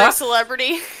internet micro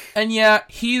celebrity. And yeah,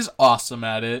 he's awesome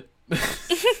at it. And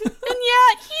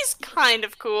yeah, he's kind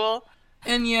of cool.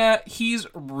 And yeah, he's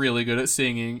really good at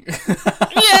singing.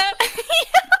 Yeah.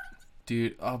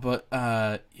 Dude,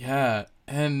 yeah.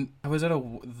 And I was at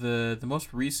the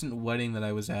most recent wedding that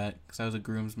I was at, because I was a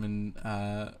groomsman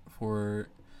for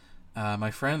my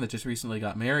friend that just recently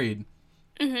got married.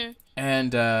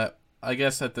 And I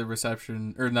guess at the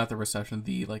reception, or not the reception,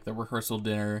 the rehearsal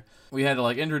dinner, we had to,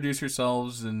 like, introduce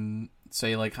yourselves and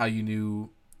say, like, how you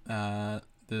knew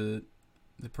the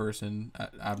person.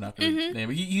 I'm not going to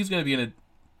name him. He's going to be in a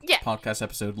podcast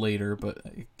episode later, but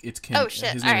it's Kenyon. Oh,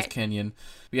 shit. His name is Kenyon.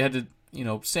 We had to,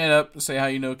 stand up, say how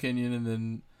you know Kenyon, and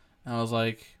then I was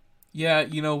like, yeah,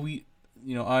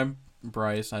 I'm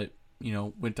Bryce. I,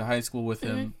 went to high school with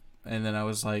him, and then I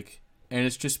was like, and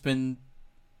it's just been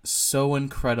so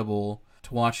incredible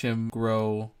to watch him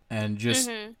grow and just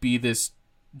be this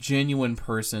genuine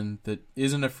person that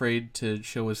isn't afraid to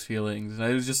show his feelings. And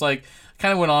I was just like,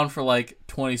 kind of went on for like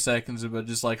 20 seconds about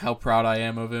just like how proud I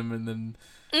am of him. And then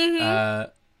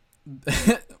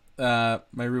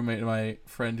my roommate and my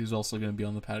friend, who's also going to be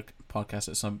on the podcast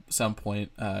at some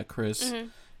point, Chris,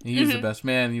 he's the best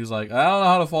man. He was like, I don't know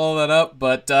how to follow that up,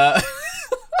 but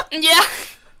yeah,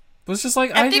 but it's just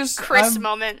like, Chris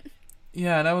moment.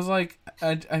 Yeah, and I was like,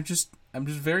 I'm just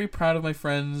very proud of my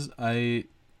friends. I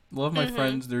love my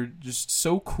friends. They're just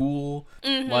so cool.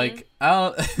 Like, I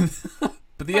don't...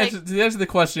 But the answer to the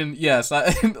question, yes.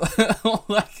 Like,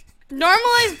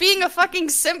 normalize being a fucking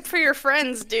simp for your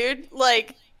friends, dude.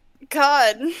 Like,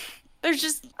 God. There's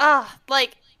just,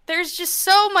 there's just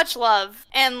so much love,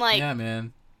 and like Yeah,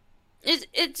 man.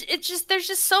 it's just there's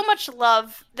just so much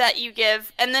love that you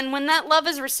give, and then when that love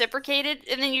is reciprocated,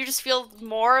 and then you just feel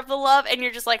more of the love, and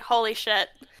you're just like, holy shit,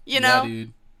 you know? Yeah,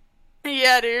 dude.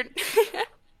 Yeah, dude.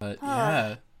 But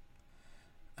yeah.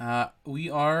 We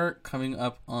are coming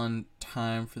up on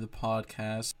time for the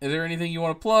podcast. Is there anything you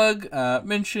want to plug?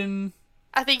 Mention?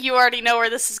 I think you already know where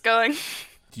this is going.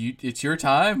 It's your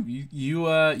time.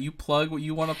 You plug what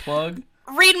you want to plug.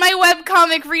 Read my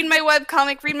webcomic, read my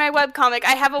webcomic, read my webcomic.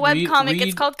 I have a webcomic.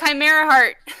 It's called Chimera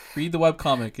Heart. Read the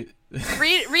webcomic.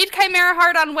 read Chimera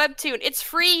Heart on Webtoon. It's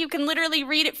free. You can literally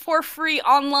read it for free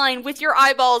online with your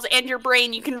eyeballs and your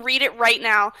brain. You can read it right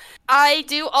now. I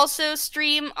do also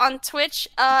stream on Twitch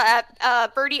at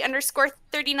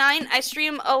Birdy_39. I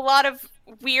stream a lot of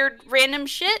weird random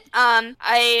shit.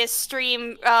 I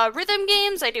stream rhythm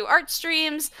games. I do art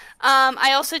streams.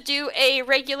 I also do a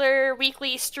regular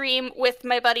weekly stream with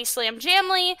my buddy Slam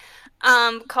Jamley,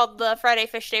 called the Friday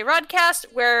Fish Day Rodcast,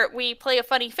 where we play a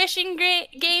funny fishing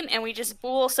game and we just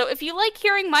bool. So if you like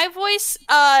hearing my voice,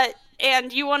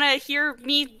 and you want to hear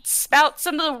me spout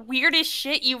some of the weirdest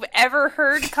shit you've ever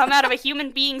heard come out of a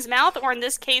human being's mouth, or in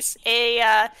this case,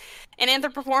 an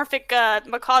anthropomorphic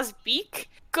macaw's beak,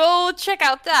 go check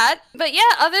out that. But yeah,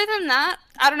 other than that,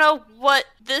 I don't know what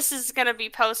this is gonna be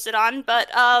posted on,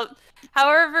 but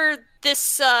however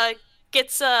this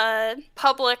gets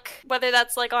public, whether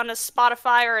that's like on a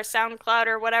Spotify or a SoundCloud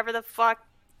or whatever the fuck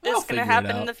is gonna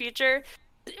happen in the future,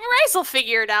 Rice will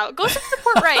figure it out. Go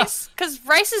support Rice, because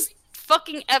Rice is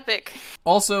fucking epic.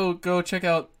 Also, go check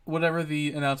out whatever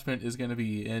the announcement is going to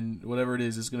be, and whatever it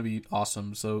is going to be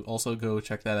awesome. So also go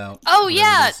check that out. Oh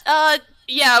yeah,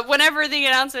 yeah. Whenever the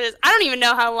announcement is, I don't even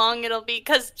know how long it'll be,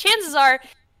 because chances are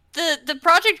the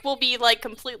project will be like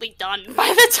completely done by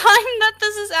the time that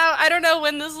this is out. I don't know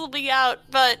when this will be out,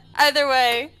 but either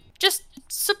way, just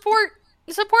support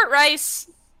Rice.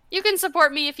 You can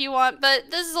support me if you want,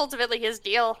 but this is ultimately his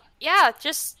deal. Yeah,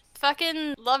 just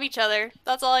fucking love each other.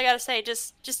 That's all I gotta say.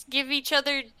 Just give each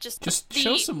other just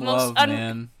show some love,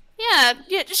 man.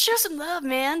 Yeah, just show some love,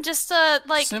 man. Just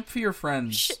like simp for your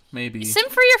friends, maybe. Simp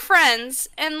for your friends,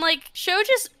 and like show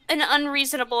just an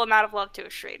unreasonable amount of love to a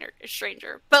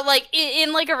stranger, but like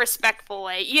in like a respectful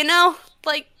way, you know?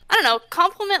 Like, I don't know,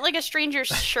 compliment like a stranger's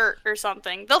shirt or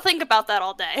something. They'll think about that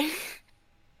all day.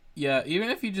 Yeah, even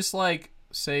if you just like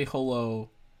say hello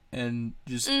and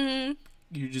just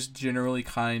you're just generally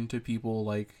kind to people,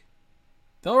 like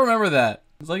they'll remember that.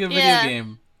 It's like a video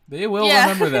game. They will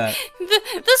remember that.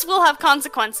 This will have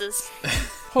consequences.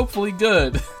 Hopefully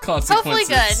good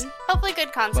consequences. Hopefully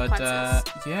good consequences.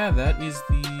 But yeah, that is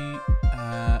the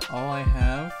all I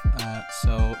have.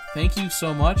 So thank you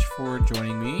so much for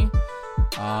joining me.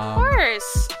 Of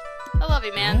course. I love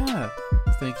you, man. Yeah.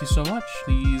 Thank you so much.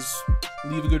 Please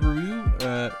leave a good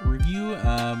review.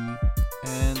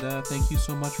 And thank you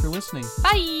so much for listening.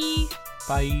 Bye.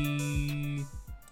 Bye.